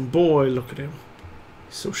handsome boy, look at him.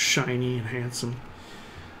 He's so shiny and handsome.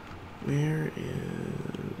 Where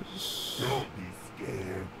is... Don't be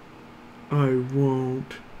scared. I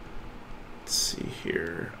won't. Let's see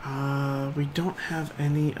here. We don't have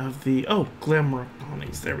any of the... Oh, Glamrock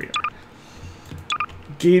Bunnies. There we are.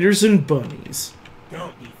 Gators and bunnies.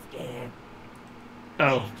 Don't be scared.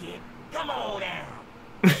 Oh. Hey, kid, come on down.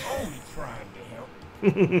 Only trying to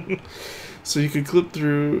help. So you could clip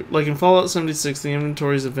through... Like in Fallout 76, the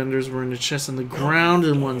inventories of vendors were in a chest on the ground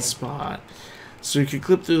in one spot. So you could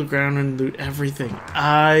clip through the ground and loot everything.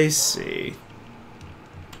 I see.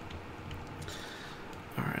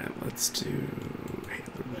 Alright, let's do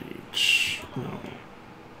Halo Reach. No.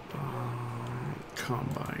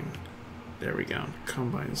 Combine. There we go.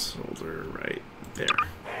 Combine solder right there.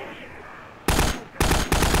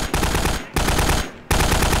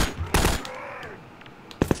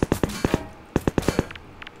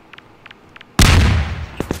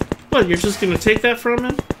 What, you're just gonna take that from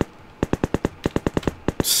him?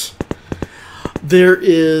 There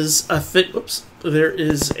is a thing. Whoops. There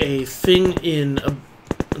is a thing in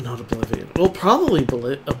not Oblivion. Well, probably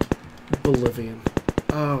Oblivion.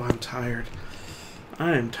 Oh, I'm tired.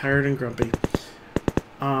 I am tired and grumpy.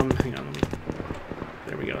 Hang on.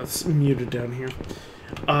 There we go. It's muted down here.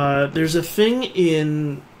 There's a thing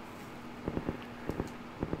in.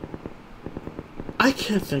 I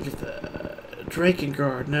can't think of the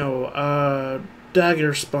Drakengard. No.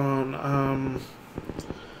 Dagger Spawn.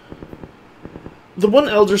 The one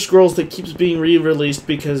Elder Scrolls that keeps being re-released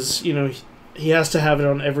because, you know, he has to have it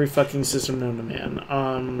on every fucking system known to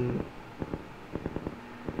man.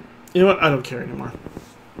 You know what? I don't care anymore.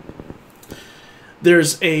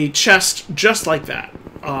 There's a chest just like that,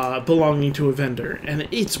 belonging to a vendor. And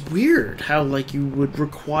it's weird how, like, you would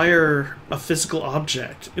require a physical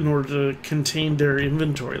object in order to contain their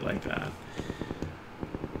inventory like that.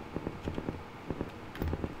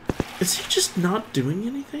 Is he just not doing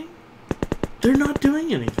anything? They're not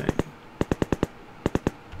doing anything.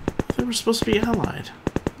 They were supposed to be allied.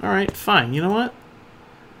 Alright, fine. You know what?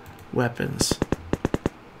 Weapons.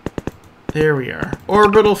 There we are.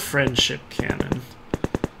 Orbital friendship cannon.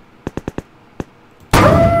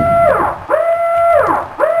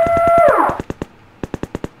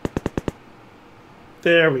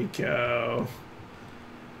 There we go.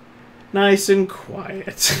 Nice and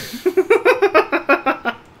quiet.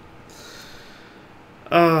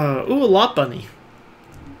 Ooh, a lot bunny.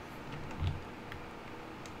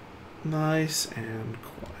 Nice and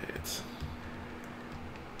quiet.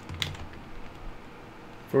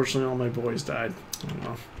 Fortunately, all my boys died. Oh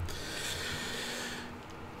well.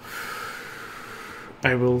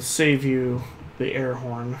 I will save you the air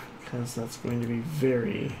horn, because that's going to be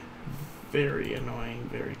very, very annoying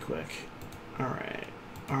very quick. Alright.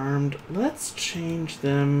 Armed. Let's change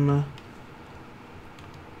them.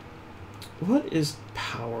 What is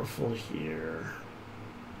powerful here?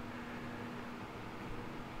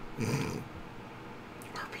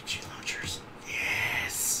 RPG launchers.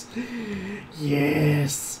 Yes!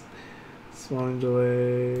 Yes! Spawning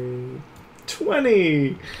delay.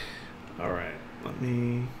 20! Alright, let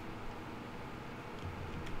me...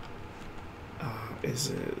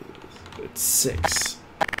 is it... It's 6.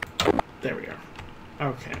 There we are.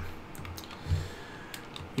 Okay.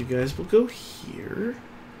 You guys will go here.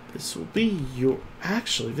 This will be your...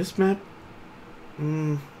 Actually, this map...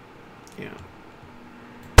 yeah.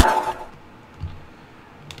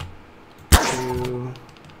 2,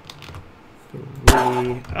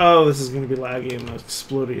 3... Oh, this is going to be laggy and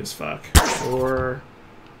explodey as fuck. 4...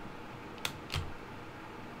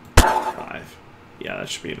 5. Yeah, that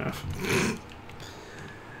should be enough.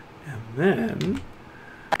 And then...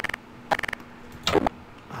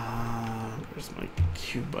 where's my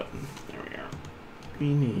Q button? There we are.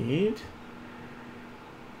 We need...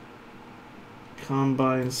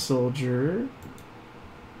 Combine Soldier.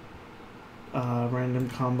 Random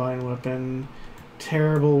Combine Weapon.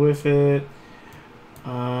 Terrible with it.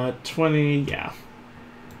 20, yeah.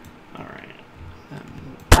 Alright.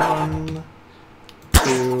 1,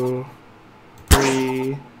 2,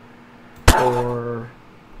 3, 4,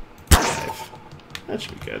 5. That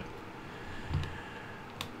should be good.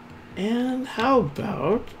 And how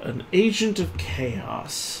about an Agent of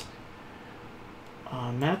Chaos?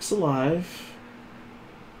 Max alive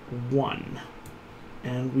 1.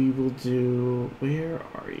 And we will do... Where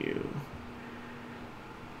are you?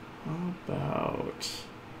 How about...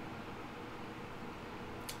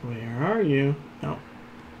 Where are you? No.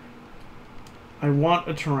 I want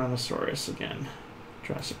a Tyrannosaurus again.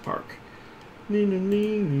 Jurassic Park. Let's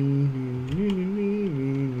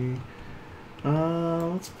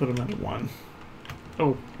put him at 1.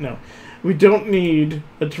 Oh, no. We don't need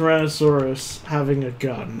a Tyrannosaurus having a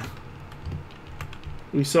gun.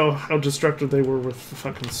 We saw how destructive they were with the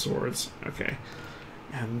fucking swords. Okay.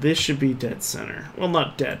 And this should be dead center. Well,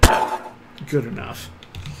 not dead, but good enough.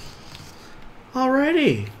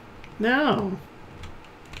 Alrighty. Now.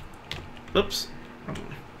 Oops. Wrong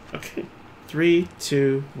way. Okay. 3,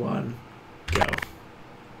 2, 1, go.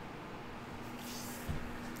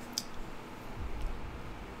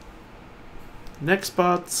 Next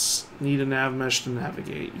bots need a nav mesh to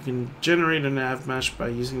navigate. You can generate a nav mesh by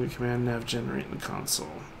using the command nav generate in the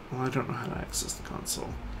console. Well, I don't know how to access the console.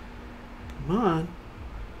 Come on.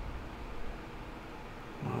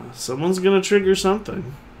 Someone's gonna trigger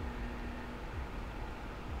something.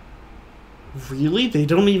 Really? They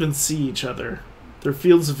don't even see each other. Their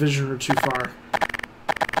fields of vision are too far.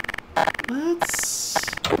 Let's...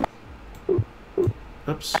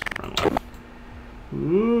 Oops, wrong one.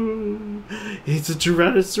 Ooh, it's a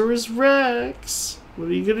Tyrannosaurus Rex. What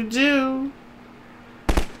are you gonna do?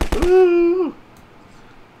 Ooh.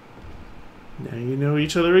 Now you know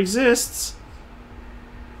each other exists.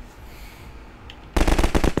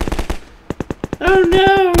 Oh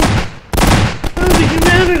no! Oh, the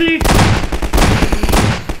humanity!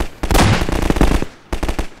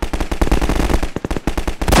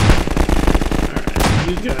 Alright,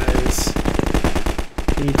 you guys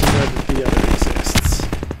need to know that the other exists.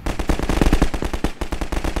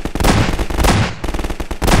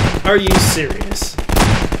 Are you serious?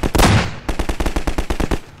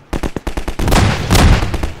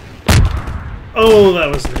 Oh, that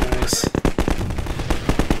was nice.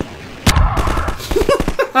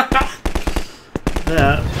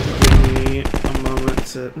 That will give me a moment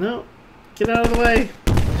to... No, get out of the way.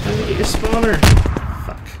 Time to get your spawner.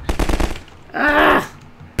 Fuck. Ah!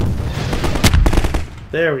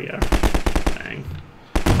 There we are. Bang.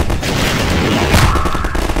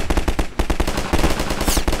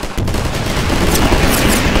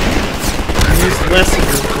 Use less of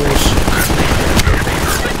this bullshit.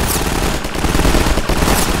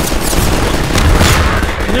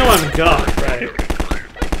 You know I'm God, right?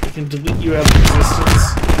 I can delete you out of existence.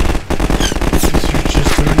 Because you're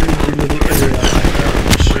just a weird little area I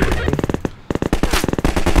am shooting.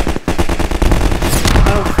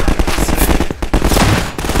 Oh,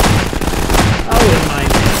 oh, in my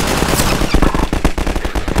name.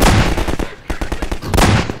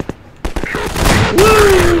 Woo!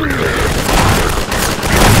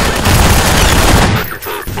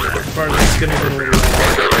 That part is gonna go really well.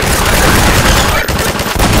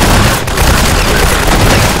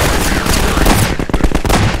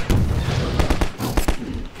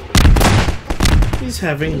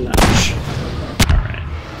 Having lunch. Alright.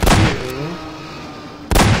 You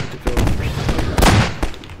need to go over here.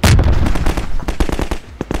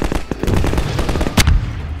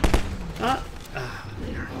 There.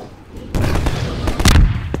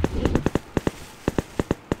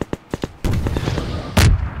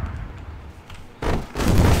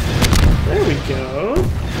 There we go.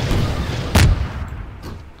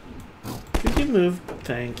 you move?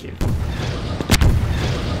 Thank you.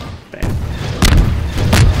 Bam.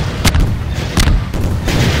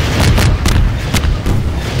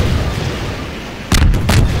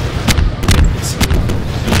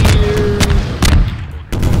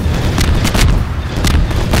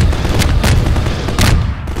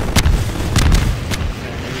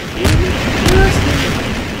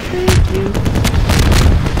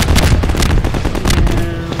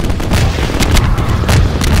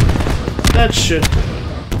 That should do it.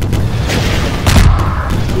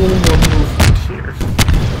 A little more movement here.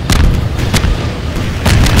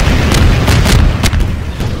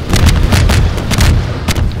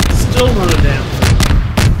 Still not a damn thing.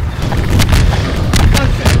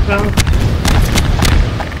 Okay, well.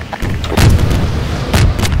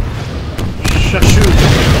 Shashu.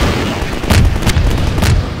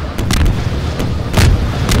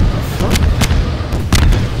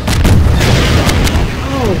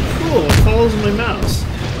 Follows my mouse.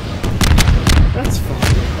 That's fun.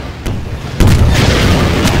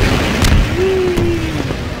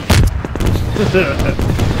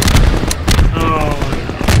 Oh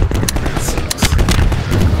no, that sucks.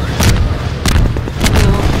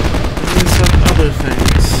 Well, at least have other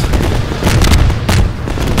things.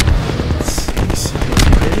 Let's see,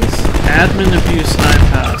 sideways. Admin abuse 9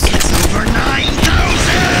 pass. It's over 9,000!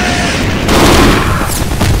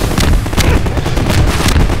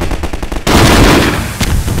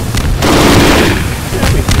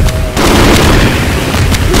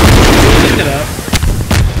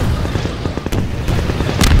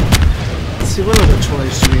 See, what other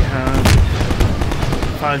toys do we have?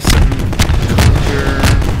 5, 7, conjure.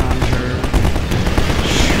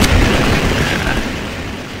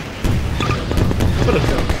 What a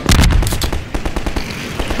joke.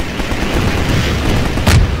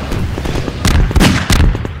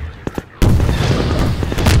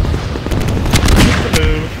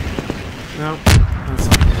 No, that's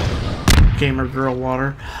not Gamer Girl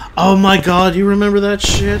Water. Oh my god, you remember that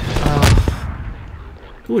shit?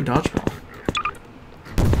 Ooh, a dodgeball.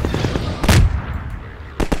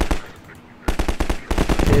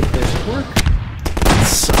 That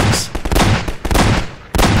sucks.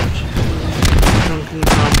 Duncan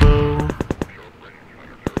combo.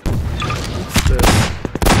 What's this?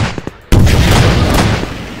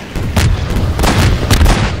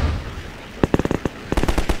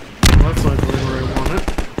 Well, that's not going where I want it.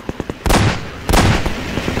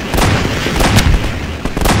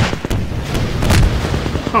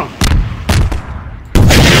 Huh.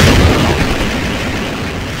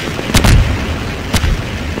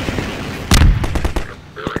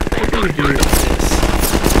 What do we do with this?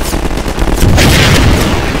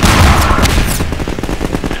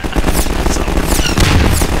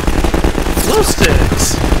 Glow sticks!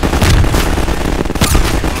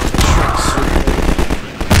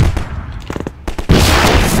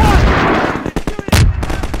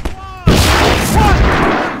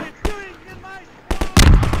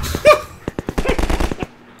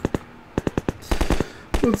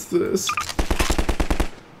 What's this?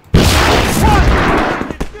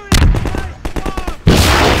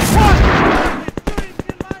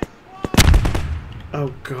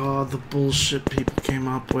 Oh god, the bullshit people came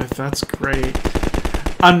up with. That's great.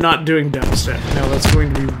 I'm not doing dubstep. No, that's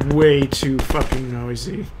going to be way too fucking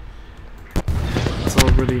noisy. It's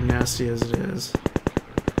already nasty as it is.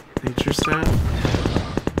 Nature stat?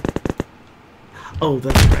 Oh,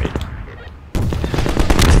 that's right.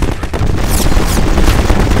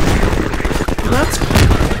 That's cool.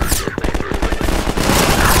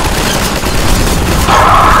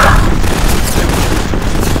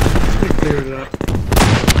 Let me clear it up.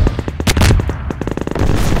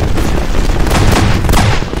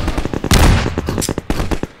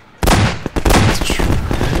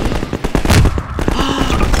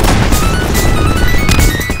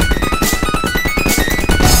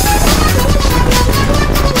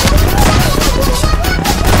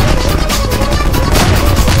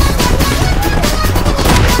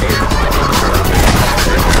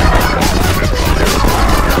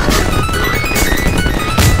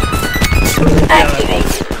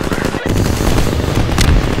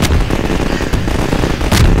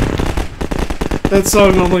 That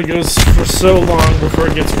song only goes for so long before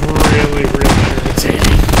it gets really, really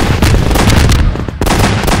irritating.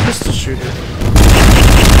 Pistol shooter.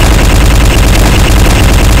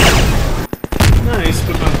 Nice,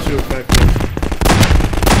 but not too effective.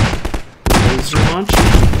 Laser launcher.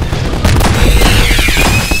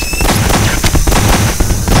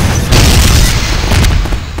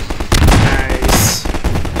 Nice.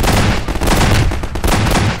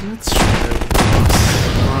 Let's try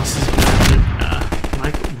Ross's magic.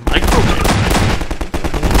 Microwave.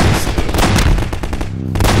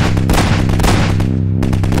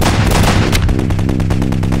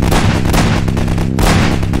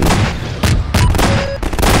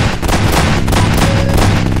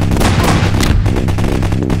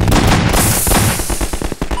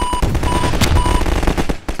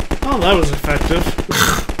 that was effective.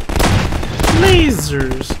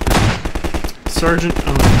 Lasers. Sergeant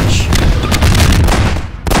Orange.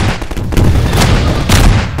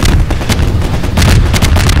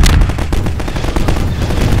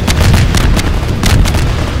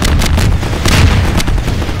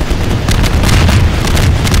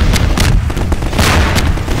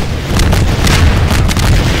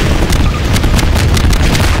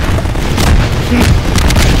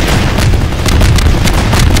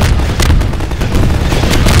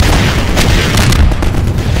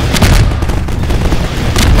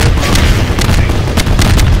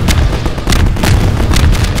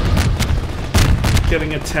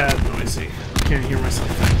 Getting a tad noisy. Can't hear myself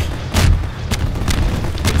think.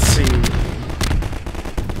 Let's see.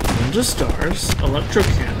 Ninja Stars, Electro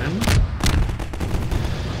Cannon.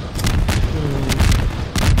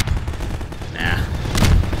 Nah.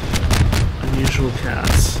 Unusual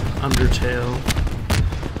Cats, Undertale.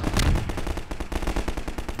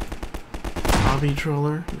 Hobby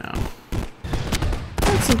Troller? No.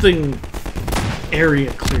 That's something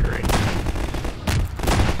area clearing.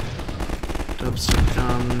 Dubstep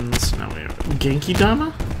guns. No, we have Genki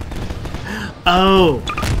Dama? Oh!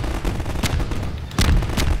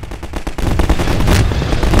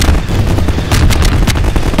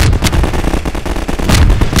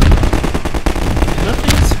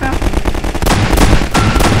 Nothing's happening.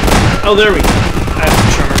 Oh, there we go. I have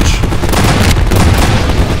to charge.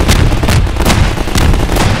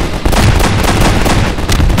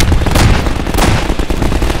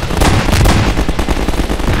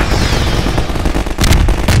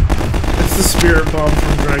 The Spirit Bomb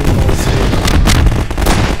from Dragon Ball Z.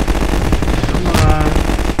 Come on.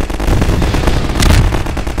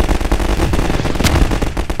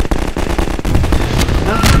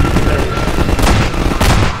 Ah, there we go.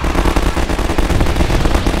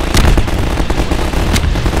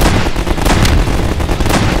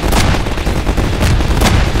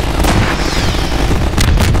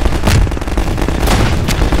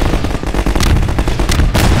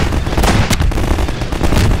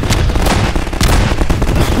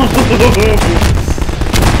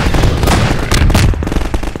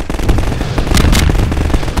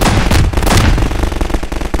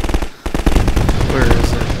 Where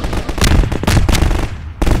is it?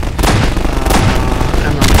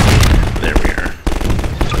 MLP. There we are.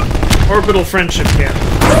 Orbital Friendship Cannon.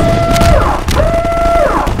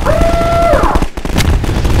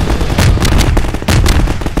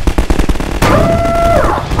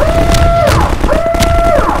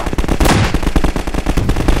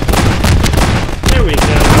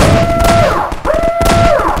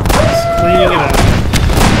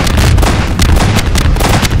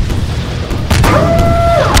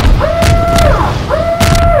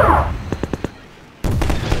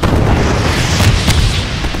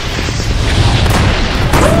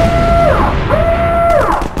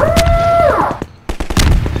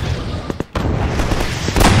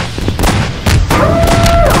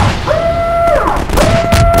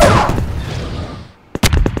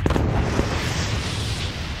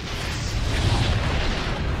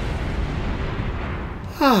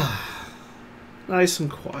 Nice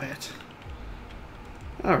and quiet.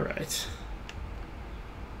 Alright.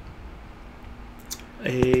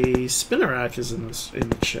 A spinner rack is in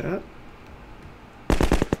the chat.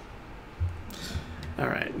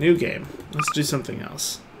 Alright, new game. Let's do something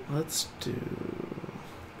else. Let's do...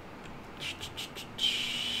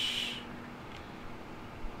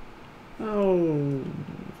 Oh,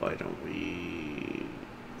 why don't we...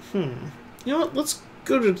 You know what? Let's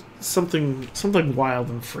go to something wild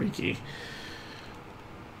and freaky.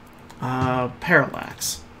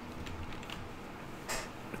 Parallax.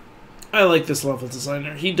 I like this level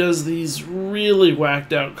designer. He does these really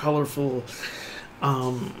whacked out, colorful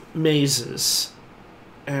mazes.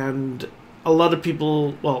 And a lot of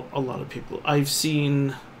people, I've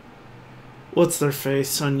seen, what's their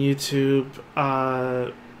face on YouTube?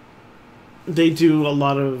 They do a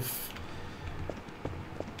lot of,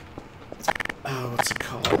 what's it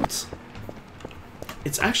called?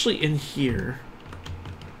 It's actually in here.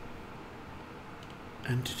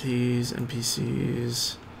 Entities,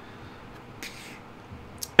 NPCs,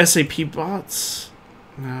 SAP bots?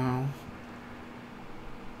 No.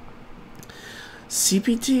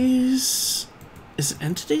 CPTs? Is it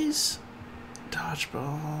entities?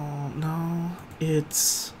 Dodgeball? No.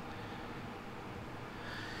 It's...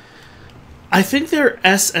 I think they're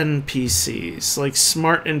SNPCs, like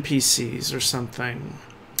smart NPCs or something.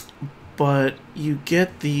 But you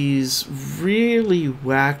get these really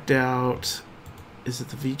whacked out... Is it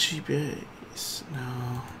the Vici base?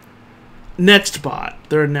 No. Next bot.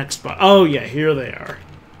 They're a next bot. Oh yeah, here they are.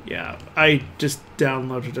 Yeah, I just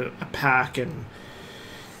downloaded a pack, and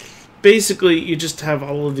basically you just have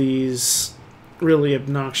all of these really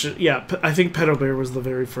obnoxious... Yeah, I think Pedo Bear was the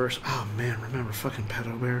very first. Oh man, remember fucking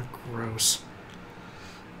Pedo Bear? Gross.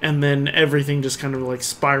 And then everything just kind of like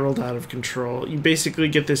spiraled out of control. You basically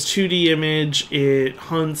get this 2D image, it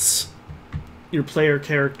hunts your player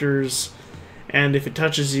characters, and if it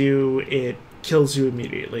touches you, it kills you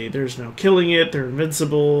immediately. There's no killing it, they're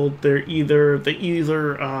invincible, they either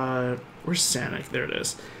where's Sanic? There it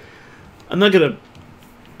is. I'm not gonna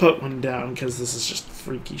put one down because this is just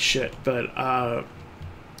freaky shit, but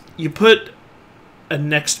you put a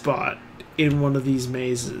next bot in one of these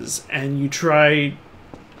mazes and you try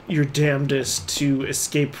your damnedest to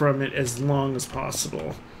escape from it as long as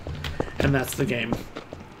possible, and that's the game.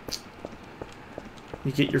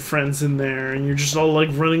 You get your friends in there and you're just all like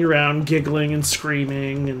running around giggling and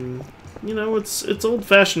screaming, and you know, it's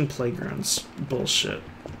old-fashioned playgrounds bullshit,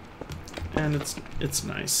 and it's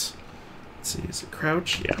nice. Let's see, is it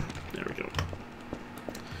crouch? Yeah, there we go.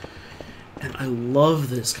 And I love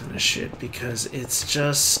this kind of shit because it's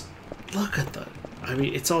just, look at the, I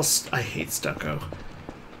mean, it's all, I hate stucco.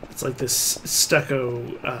 It's like this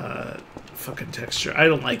stucco fucking texture. I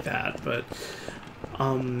don't like that, but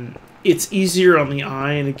it's easier on the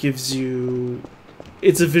eye, and it gives you,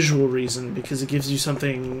 it's a visual reason because it gives you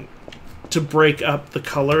something to break up the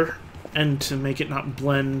color and to make it not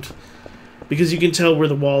blend, because you can tell where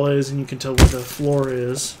the wall is and you can tell where the floor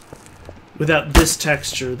is. Without this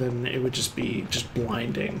texture, then it would just be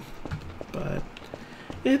blinding. But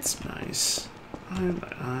it's nice.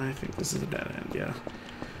 I think this is a dead end, yeah.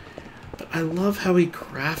 But I love how they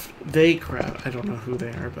craft, I don't know who they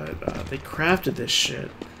are, but they crafted this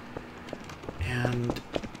shit. And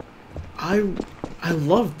I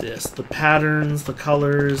love this. The patterns, the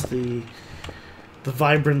colors, the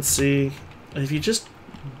vibrancy. And if you just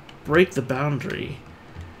break the boundary,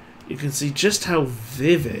 you can see just how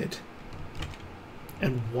vivid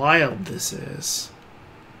and wild this is.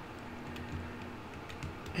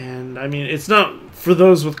 And I mean, it's not for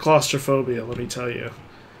those with claustrophobia, let me tell you.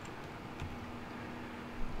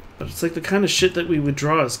 But it's like the kind of shit that we would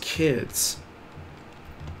draw as kids.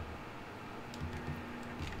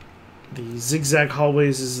 The zigzag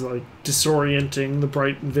hallways is like disorienting, the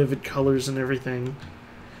bright and vivid colors and everything.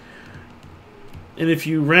 And if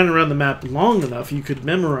you ran around the map long enough, you could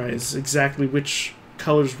memorize exactly which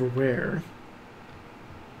colors were where.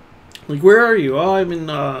 Like, where are you? Oh, I'm in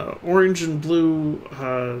orange and blue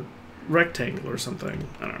rectangle or something.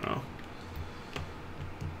 I don't know.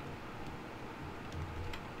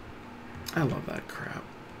 I love that crap.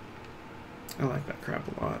 I like that crap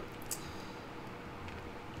a lot.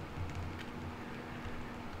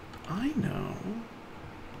 I know.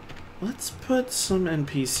 Let's put some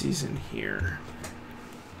NPCs in here.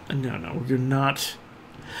 No, you're not.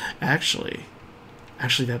 Actually,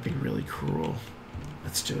 that'd be really cruel.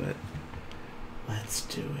 Let's do it. Let's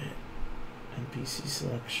do it. NPC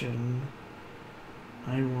selection.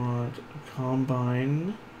 I want a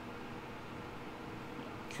combine.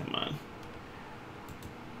 Come on.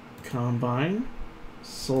 Combine.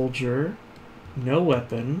 Soldier. No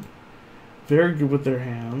weapon. Very good with their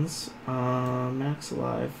hands. Max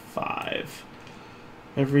alive 5.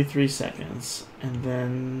 Every 3 seconds. And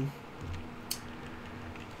then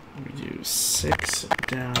we do 6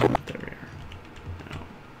 down. There we are. Now,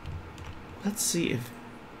 let's see if...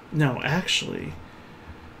 No, actually...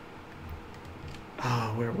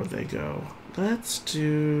 Oh, where would they go? Let's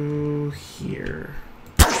do here.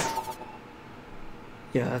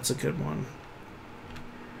 Yeah, that's a good one.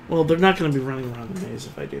 Well, they're not going to be running around the maze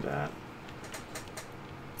if I do that.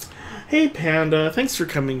 Hey Panda, thanks for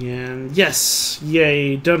coming in. Yes,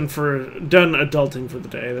 yay, done adulting for the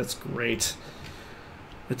day. That's great.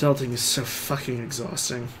 Adulting is so fucking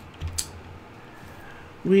exhausting.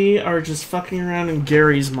 We are just fucking around in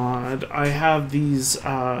Garry's mod. I have these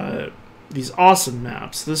awesome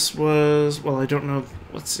maps. This was, well, I don't know.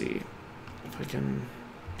 Let's see if I can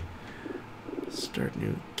start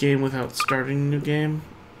new game without starting new game.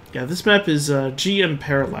 Yeah, this map is GM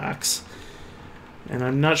Parallax. And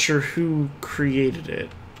I'm not sure who created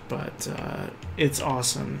it, but it's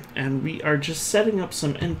awesome. And we are just setting up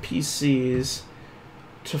some NPCs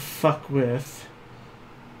to fuck with.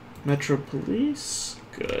 Metro Police,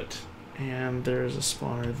 good. And there's a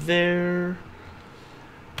spawner there.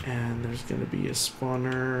 And there's going to be a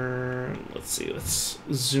spawner. Let's see, let's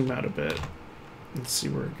zoom out a bit. Let's see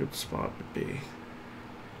where a good spot would be.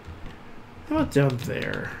 How about down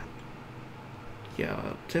there?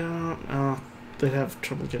 Yeah, down... they'd have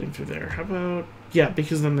trouble getting through there. How about... Yeah,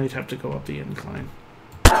 because then they'd have to go up the incline.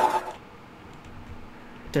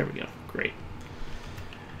 There we go. Great.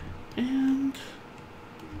 And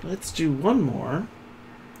let's do one more.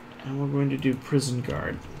 And we're going to do prison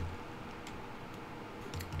guard.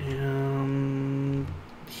 And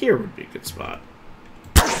here would be a good spot.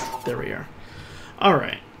 There we are.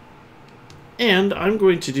 Alright. And I'm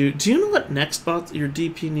going to do... Do you know what next bot? Your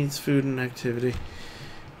DP needs food and activity.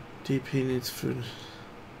 DP needs food.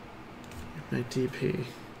 My DP.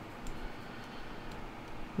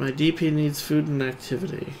 My DP needs food and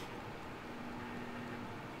activity.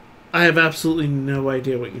 I have absolutely no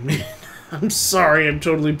idea what you mean. I'm sorry, I'm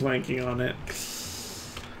totally blanking on it.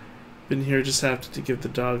 Been here, just have to give the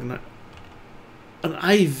dog an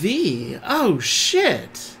IV. Oh,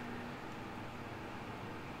 shit.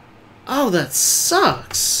 Oh, that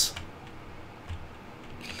sucks.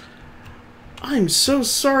 I'm so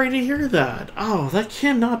sorry to hear that. Oh, that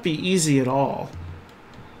cannot be easy at all.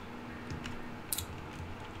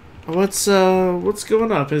 What's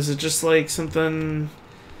going up? Is it just like something...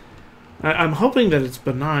 I'm hoping that it's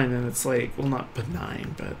benign and it's like, well, not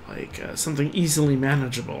benign, but like something easily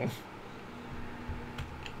manageable.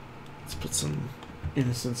 Let's put some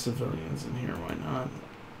innocent civilians in here, why not?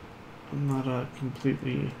 I'm not a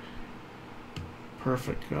completely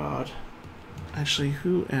perfect god. Actually,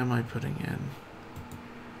 who am I putting in?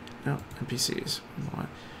 No, NPCs.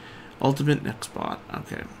 Ultimate next bot.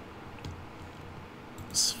 Okay.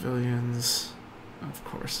 Civilians. Of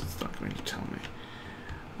course, it's not going to tell me.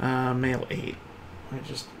 Male 8. I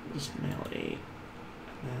just male 8.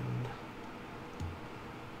 And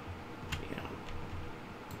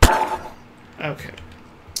yeah. Okay.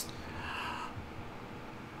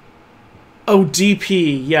 Oh,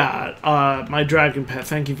 DP. Yeah. My dragon pet.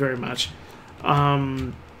 Thank you very much.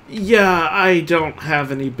 Yeah, I don't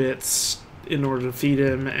have any bits in order to feed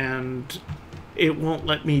him, and it won't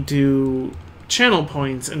let me do channel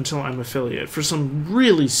points until I'm affiliate for some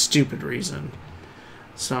really stupid reason.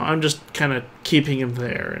 So I'm just kind of keeping him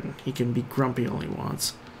there, and he can be grumpy all he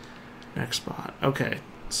wants. Next spot. Okay,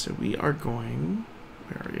 so we are going...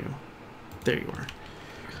 Where are you? There you are.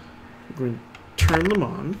 We're going to turn them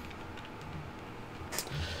on.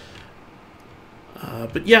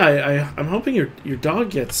 But yeah, I'm hoping your dog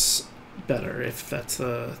gets better if that's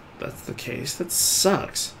the case. That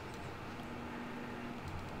sucks.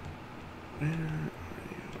 Where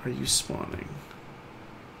are you spawning?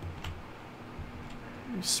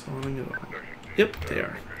 Are you spawning at all? Yep, they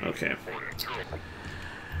are. Okay.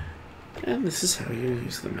 And this is how you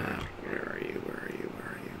use the map. Where are you? Where are you? Where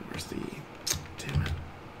are you? Where's the... Damn it.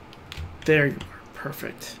 There you are.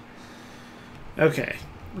 Perfect. Okay.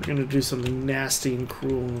 We're going to do something nasty and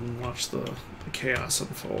cruel and watch the chaos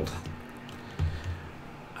unfold.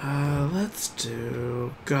 Let's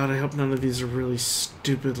do... God, I hope none of these are really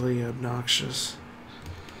stupidly obnoxious.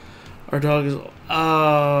 Our dog is...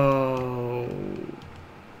 Oh...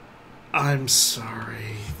 I'm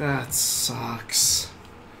sorry. That sucks.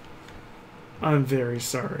 I'm very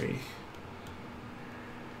sorry.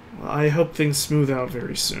 Well, I hope things smooth out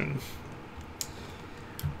very soon.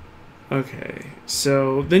 Okay,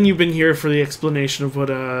 so then you've been here for the explanation of what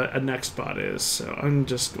a next bot is, so I'm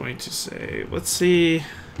just going to say, let's see.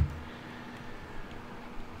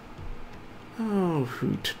 Oh,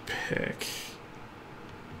 who to pick?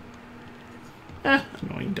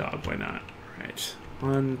 Annoying dog, why not? Right,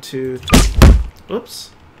 1, 2, 3.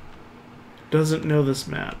 Whoops. Doesn't know this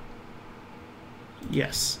map.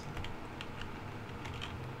 Yes.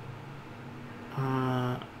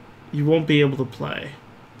 You won't be able to play.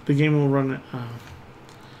 The game will run it. Oh.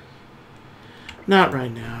 Not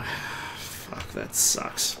right now. Fuck, that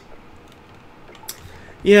sucks.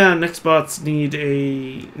 Yeah, next bots need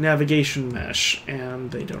a navigation mesh, and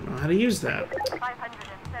they don't know how to use that.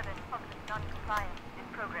 507 non-compliant in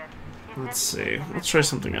progress. Let's see. Let's try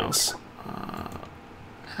something else.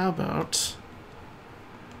 How about...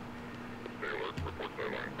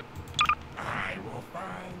 I will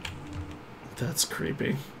find you. That's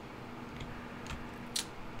creepy.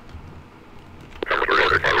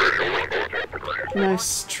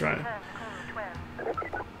 Nice try. Alright,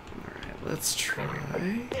 let's try.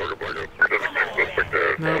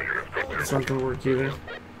 Nope, it's not gonna work either.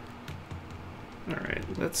 Alright,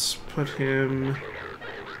 let's put him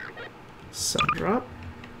sun drop.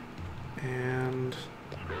 And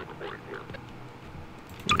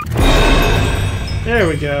there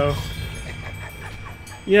we go.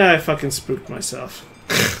 Yeah, I fucking spooked myself.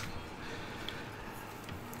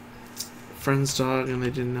 Friend's dog, and they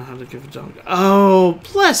didn't know how to give a dog. Oh,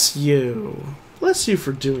 bless you. Bless you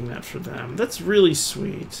for doing that for them. That's really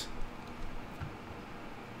sweet.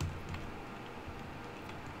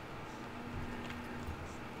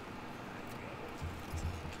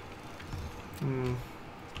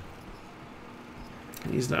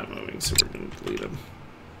 He's not moving, so we're going to delete him.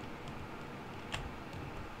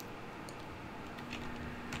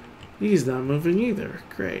 He's not moving either.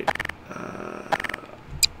 Great.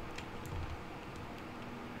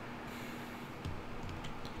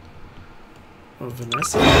 Oh,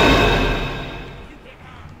 Vanessa?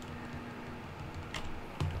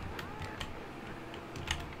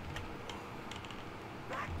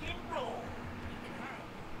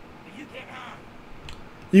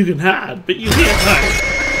 You can hide, but you can't hide.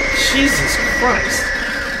 Jesus Christ.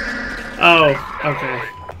 Oh, okay.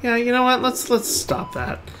 Yeah, you know what? Let's stop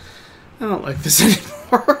that. I don't like this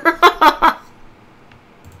anymore.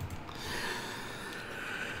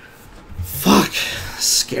 Fuck.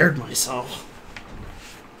 Scared myself.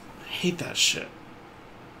 I hate that shit.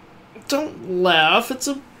 Don't laugh. It's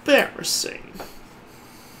embarrassing.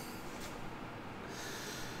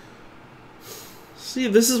 See,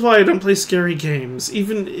 this is why I don't play scary games.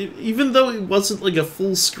 Even though it wasn't like a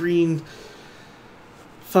full screen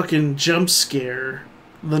fucking jump scare,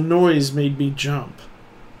 the noise made me jump.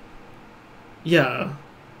 Yeah.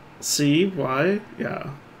 See? Why?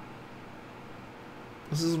 Yeah.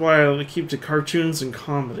 This is why I keep to cartoons and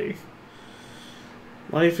comedy.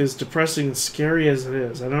 Life is depressing and scary as it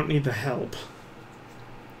is. I don't need the help.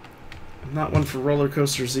 I'm not one for roller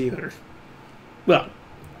coasters either. Well,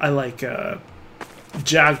 I like,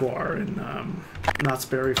 Jaguar in Knott's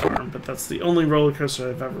Berry Farm, but that's the only roller coaster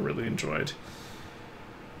I've ever really enjoyed.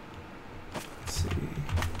 Let's see.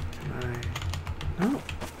 Can I... No.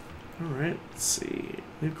 Alright, let's see.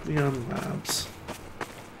 Nucleon Labs.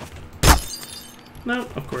 No,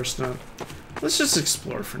 of course not. Let's just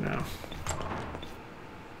explore for now.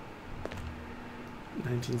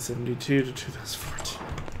 1972 to 2014.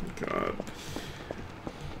 Oh, God.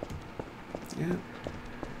 Yeah.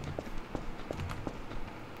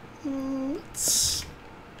 Let's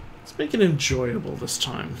make it enjoyable this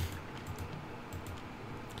time.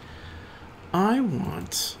 I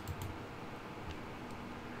want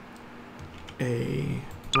a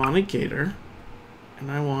Bonnie Gator,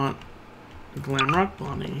 and I want a Glamrock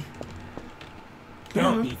Bonnie.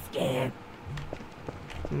 Don't be scared.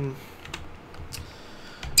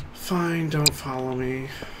 Fine, don't follow me.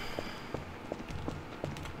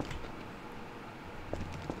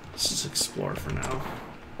 Let's just explore for now.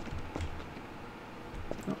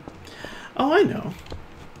 Oh, I know.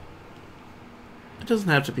 It doesn't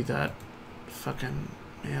have to be that fucking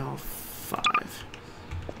male 5.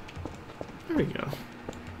 There we go.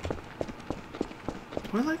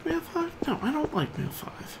 Do I like male 5? No, I don't like male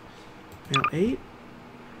 5. Male 8?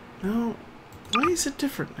 No. Why is it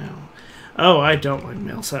different now? Oh, I don't like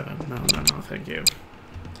male 7. No, thank you.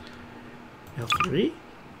 Male 3?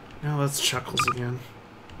 Now that's Chuckles again.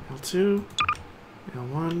 Male 2? Male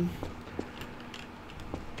 1?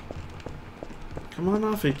 Come on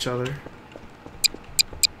off each other.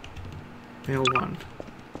 Male 1.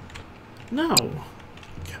 No!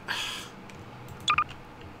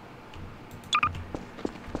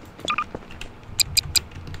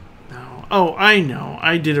 No. Oh, I know.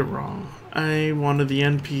 I did it wrong. I wanted the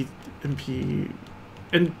NYPD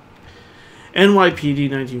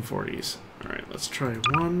 1940s. Alright, let's try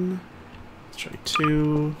 1. Let's try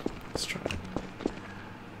 2. Let's try...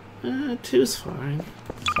 2's fine.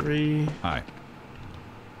 3. Hi.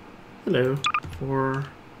 Hello. 4.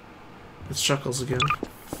 It's Chuckles again.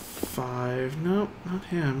 5. Nope, not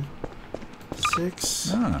him.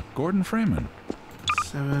 6. Ah, Gordon Freeman.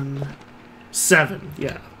 7. 7,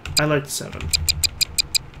 yeah. I like 7.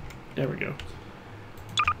 There we go.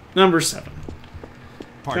 Number 7.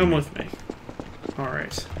 Pardon Come me. with me.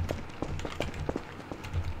 Alright.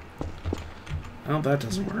 Oh, that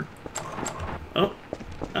doesn't work. Oh.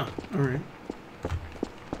 Oh, alright.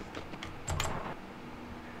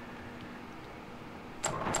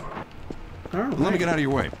 Alright. Let me get out of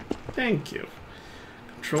your way. Thank you.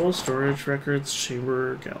 Control, storage, records,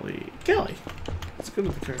 chamber, galley. Galley! Let's go to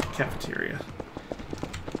the cafeteria.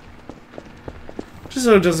 Just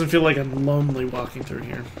so it doesn't feel like I'm lonely walking through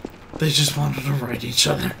here. They just wanted to write each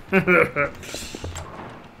other.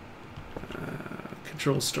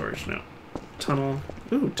 Control, storage, no. Tunnel.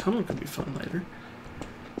 Ooh, tunnel could be fun later.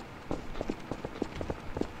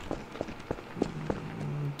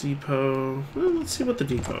 Depot. Well, let's see what the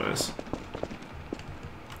depot is.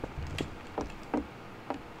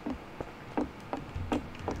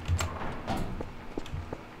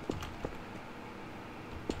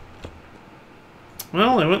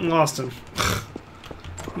 Well, I went and lost him.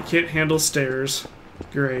 He can't handle stairs.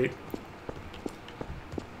 Great.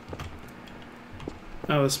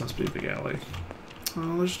 Oh, this must be the galley.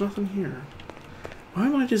 Oh, there's nothing here. Why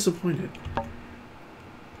am I disappointed?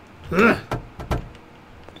 Ugh.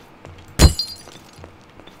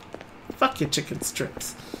 Fuck your chicken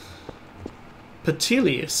strips.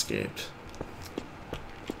 Patili escaped.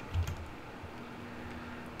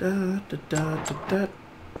 Da, da, da, da, da.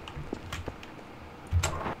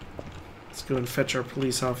 Let's go and fetch our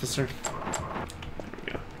police officer. There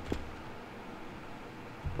we go.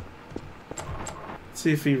 Let's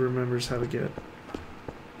see if he remembers how to get.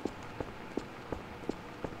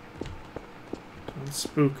 Don't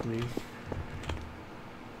spook me.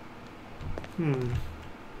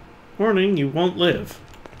 Warning, you won't live.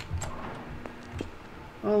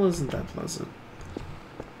 Well, isn't that pleasant?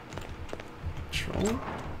 Troll?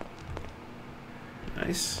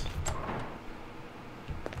 Nice.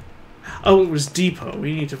 Oh, it was Depot.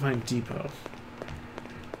 We need to find Depot.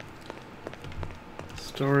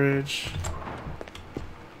 Storage.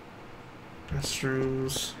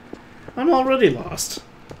 Restrooms. I'm already lost.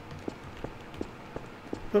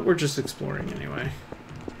 But we're just exploring anyway.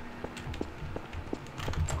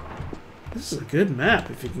 This is a good map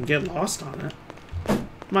if you can get lost on it.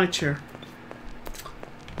 My chair.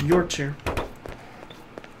 Your chair.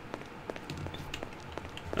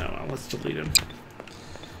 Oh well, let's delete him.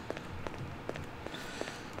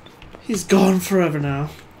 He's gone forever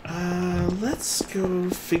now. Let's go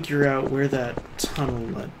figure out where that tunnel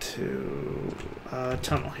led to.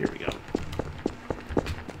 Tunnel, here we go.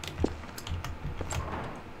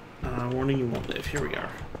 Warning, you won't live. Here we are.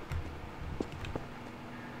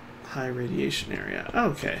 High radiation area.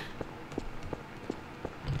 Okay.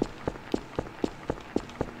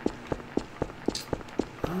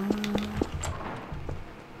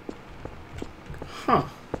 Huh.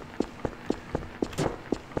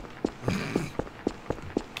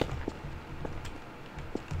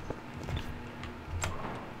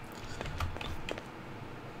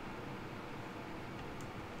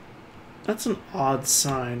 That's an odd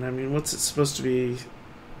sign. I mean, what's it supposed to be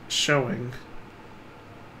showing?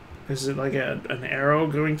 Is it like an arrow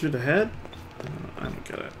going through the head? I don't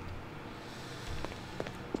get it.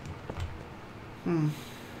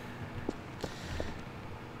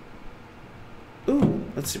 Ooh,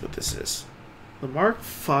 let's see what this is. The Mark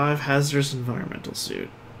V hazardous environmental suit.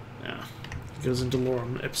 Yeah, it goes into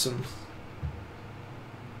lorem ipsum.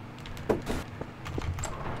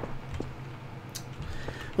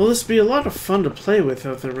 Well, this would be a lot of fun to play with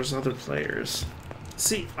if there was other players.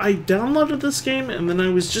 See, I downloaded this game and then I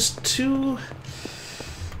was just too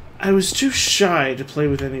shy to play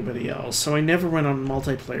with anybody else, so I never went on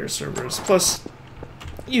multiplayer servers. Plus,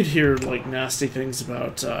 you'd hear like nasty things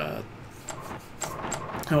about how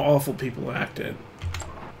awful people acted.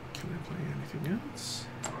 Can I play anything else?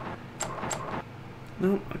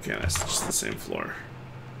 Nope. Okay, that's just the same floor.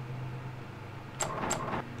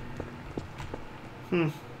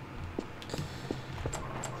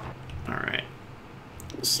 Alright.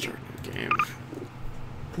 Start new game.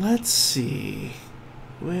 Let's see.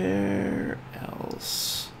 Where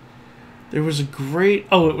else? There was a great...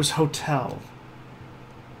 Oh, it was Hotel.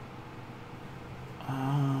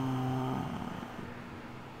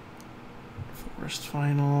 Forest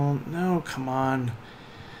Final. No, come on.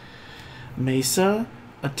 Mesa,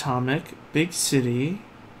 Atomic, Big City,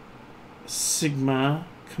 Sigma,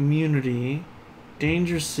 Community,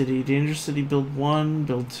 Danger City Build 1,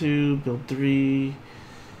 Build 2, Build 3,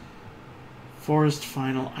 Forest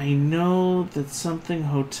Final. I know that something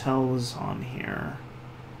Hotel was on here.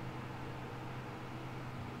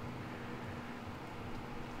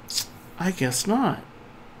 I guess not.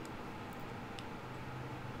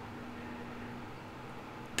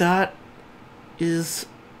 That is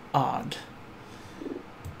odd.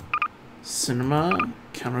 Cinema,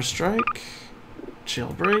 Counter-Strike,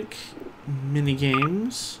 Jailbreak,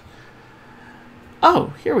 Minigames.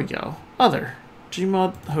 Oh, here we go. Other.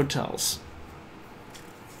 Gmod Hotels.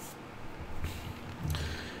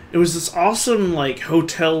 It was this awesome, like,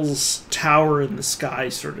 hotels tower in the sky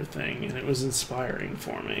sort of thing, and it was inspiring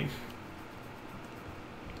for me.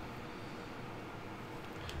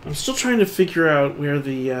 I'm still trying to figure out where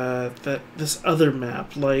the this other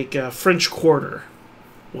map, like French Quarter,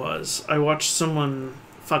 was. I watched someone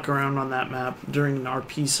fuck around on that map during an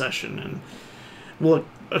RP session, and well,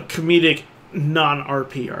 a comedic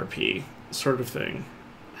non-RP RP sort of thing.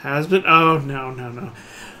 Has been? Oh no.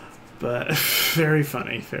 But very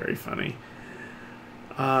funny, very funny.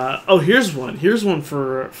 Oh, here's one. Here's one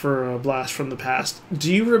for a blast from the past.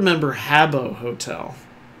 Do you remember Habbo Hotel?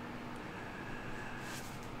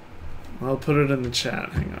 I'll put it in the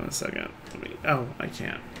chat. Hang on a second. Oh, I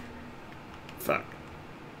can't. Fuck.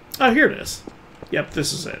 Oh, here it is. Yep,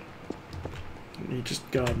 this is it. Let me just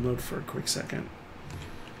go on mode for a quick second.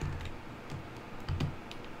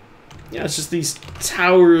 yeah, it's just these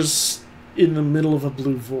towers in the middle of a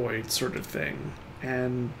blue void sort of thing.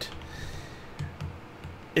 And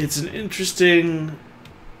it's an interesting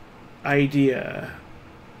idea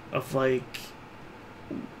of like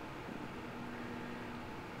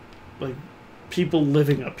people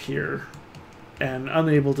living up here and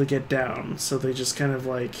unable to get down, so they just kind of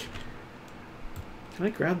like... Can I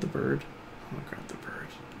grab the bird? I want to grab the bird.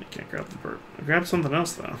 I can't grab the bird. I grabbed something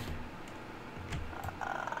else though.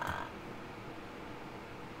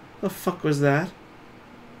 The fuck was that?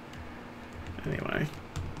 Anyway.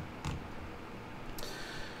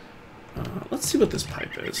 Let's see what this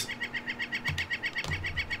pipe is.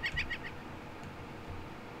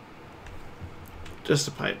 Just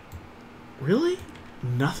a pipe. Really?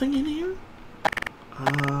 Nothing in here? Do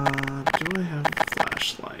I have a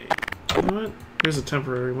flashlight? You know what? Here's a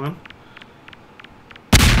temporary one.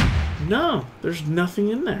 No, there's nothing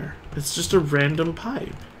in there. It's just a random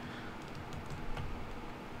pipe.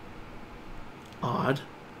 Odd.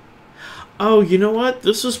 Oh, you know what?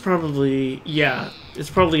 This was probably... Yeah, it's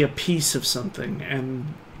probably a piece of something,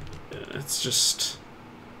 and it's just...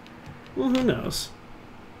 Well, who knows?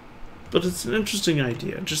 But it's an interesting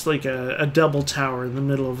idea. Just like a double tower in the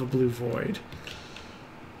middle of a blue void.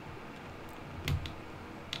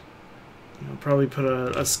 You know, probably put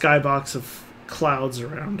a skybox of clouds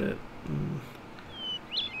around it. And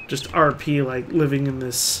just RP, like, living in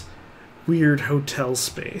this weird hotel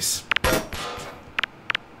space.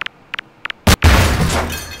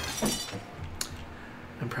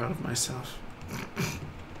 I'm proud of myself.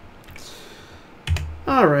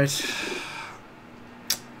 Alright.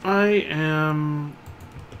 I am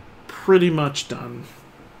pretty much done.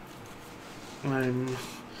 I'm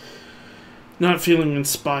not feeling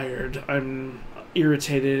inspired. I'm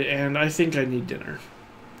irritated, and I think I need dinner.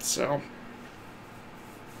 So,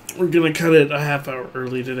 we're gonna cut it a half hour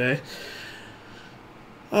early today.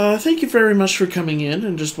 Thank you very much for coming in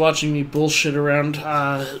and just watching me bullshit around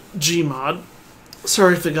Gmod.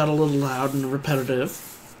 Sorry if it got a little loud and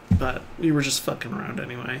repetitive, but we were just fucking around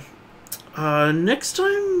anyway. Next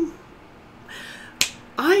time...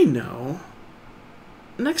 I know.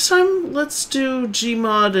 Next time, let's do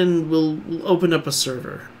Gmod and we'll open up a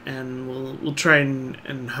server. And we'll try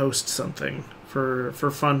and host something for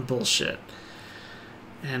fun bullshit.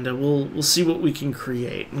 And we'll see what we can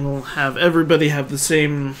create. And we'll have everybody have the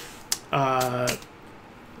same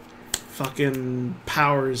fucking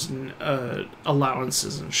powers and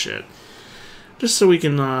allowances and shit. Just so we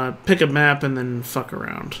can pick a map and then fuck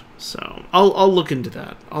around. So I'll look into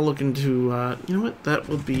that. I'll look into you know what? That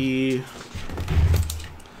will be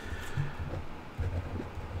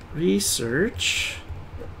research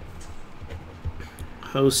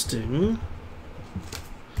hosting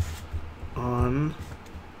on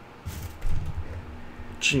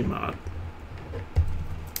Gmod.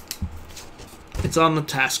 It's on the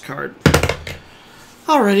task card.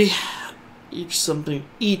 Alrighty. Each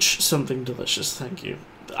something delicious, thank you.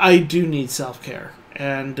 I do need self-care.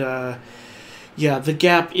 And, yeah, the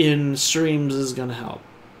gap in streams is gonna help.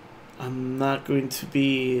 I'm not going to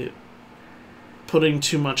be putting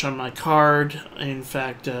too much on my card. In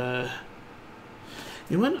fact, you know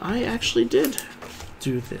what? I actually did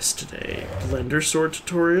do this today. Blender sword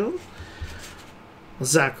tutorial. Well,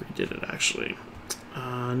 Zachary did it, actually.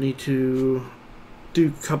 Need to do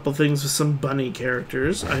a couple things with some bunny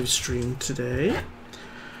characters I've streamed today.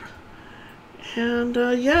 And,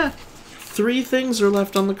 yeah, 3 things are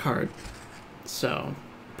left on the card. So,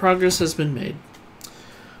 progress has been made.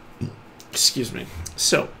 Excuse me.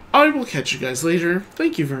 So, I will catch you guys later.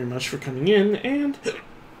 Thank you very much for coming in, and...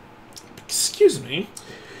 Excuse me.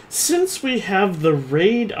 Since we have the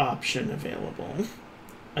raid option available,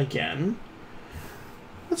 again,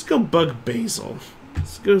 let's go bug Basil.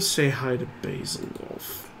 Let's go say hi to Basil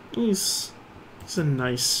Wolf. He's a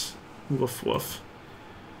nice woof woof.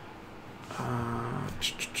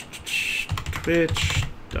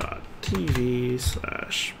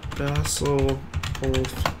 Twitch.tv/Basil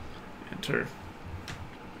Wolf. Enter.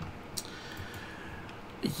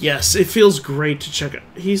 Yes, it feels great to check it.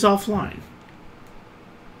 He's offline.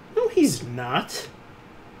 No, he's not.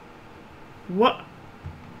 What?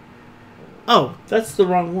 Oh, that's the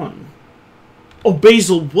wrong one. Oh,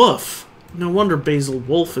 Basil Wolf. No wonder Basil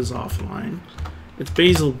Wolf is offline. It's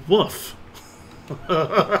Basil Wolf.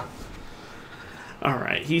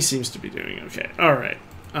 Alright, he seems to be doing okay. Alright.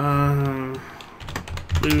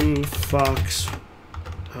 Blue Fox.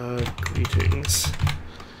 Greetings.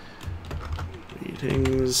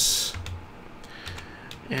 Greetings.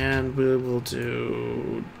 And we will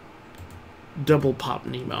do double pop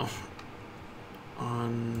Nemo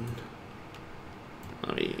on...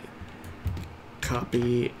 Let me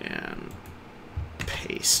copy and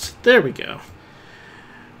paste. There we go.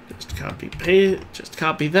 Just copy, paste, just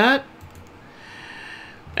copy that.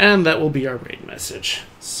 And that will be our raid message.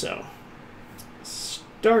 So,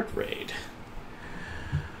 start raid.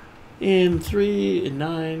 In 3,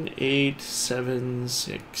 9, 8, 7,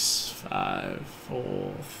 6, 5,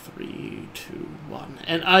 4, 3, 2, 1.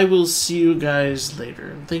 And I will see you guys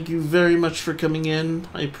later. Thank you very much for coming in.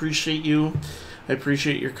 I appreciate you. I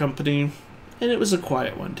appreciate your company. And it was a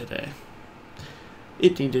quiet one today.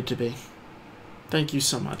 It needed to be. Thank you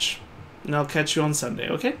so much. And I'll catch you on Sunday,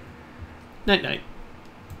 okay? Night-night.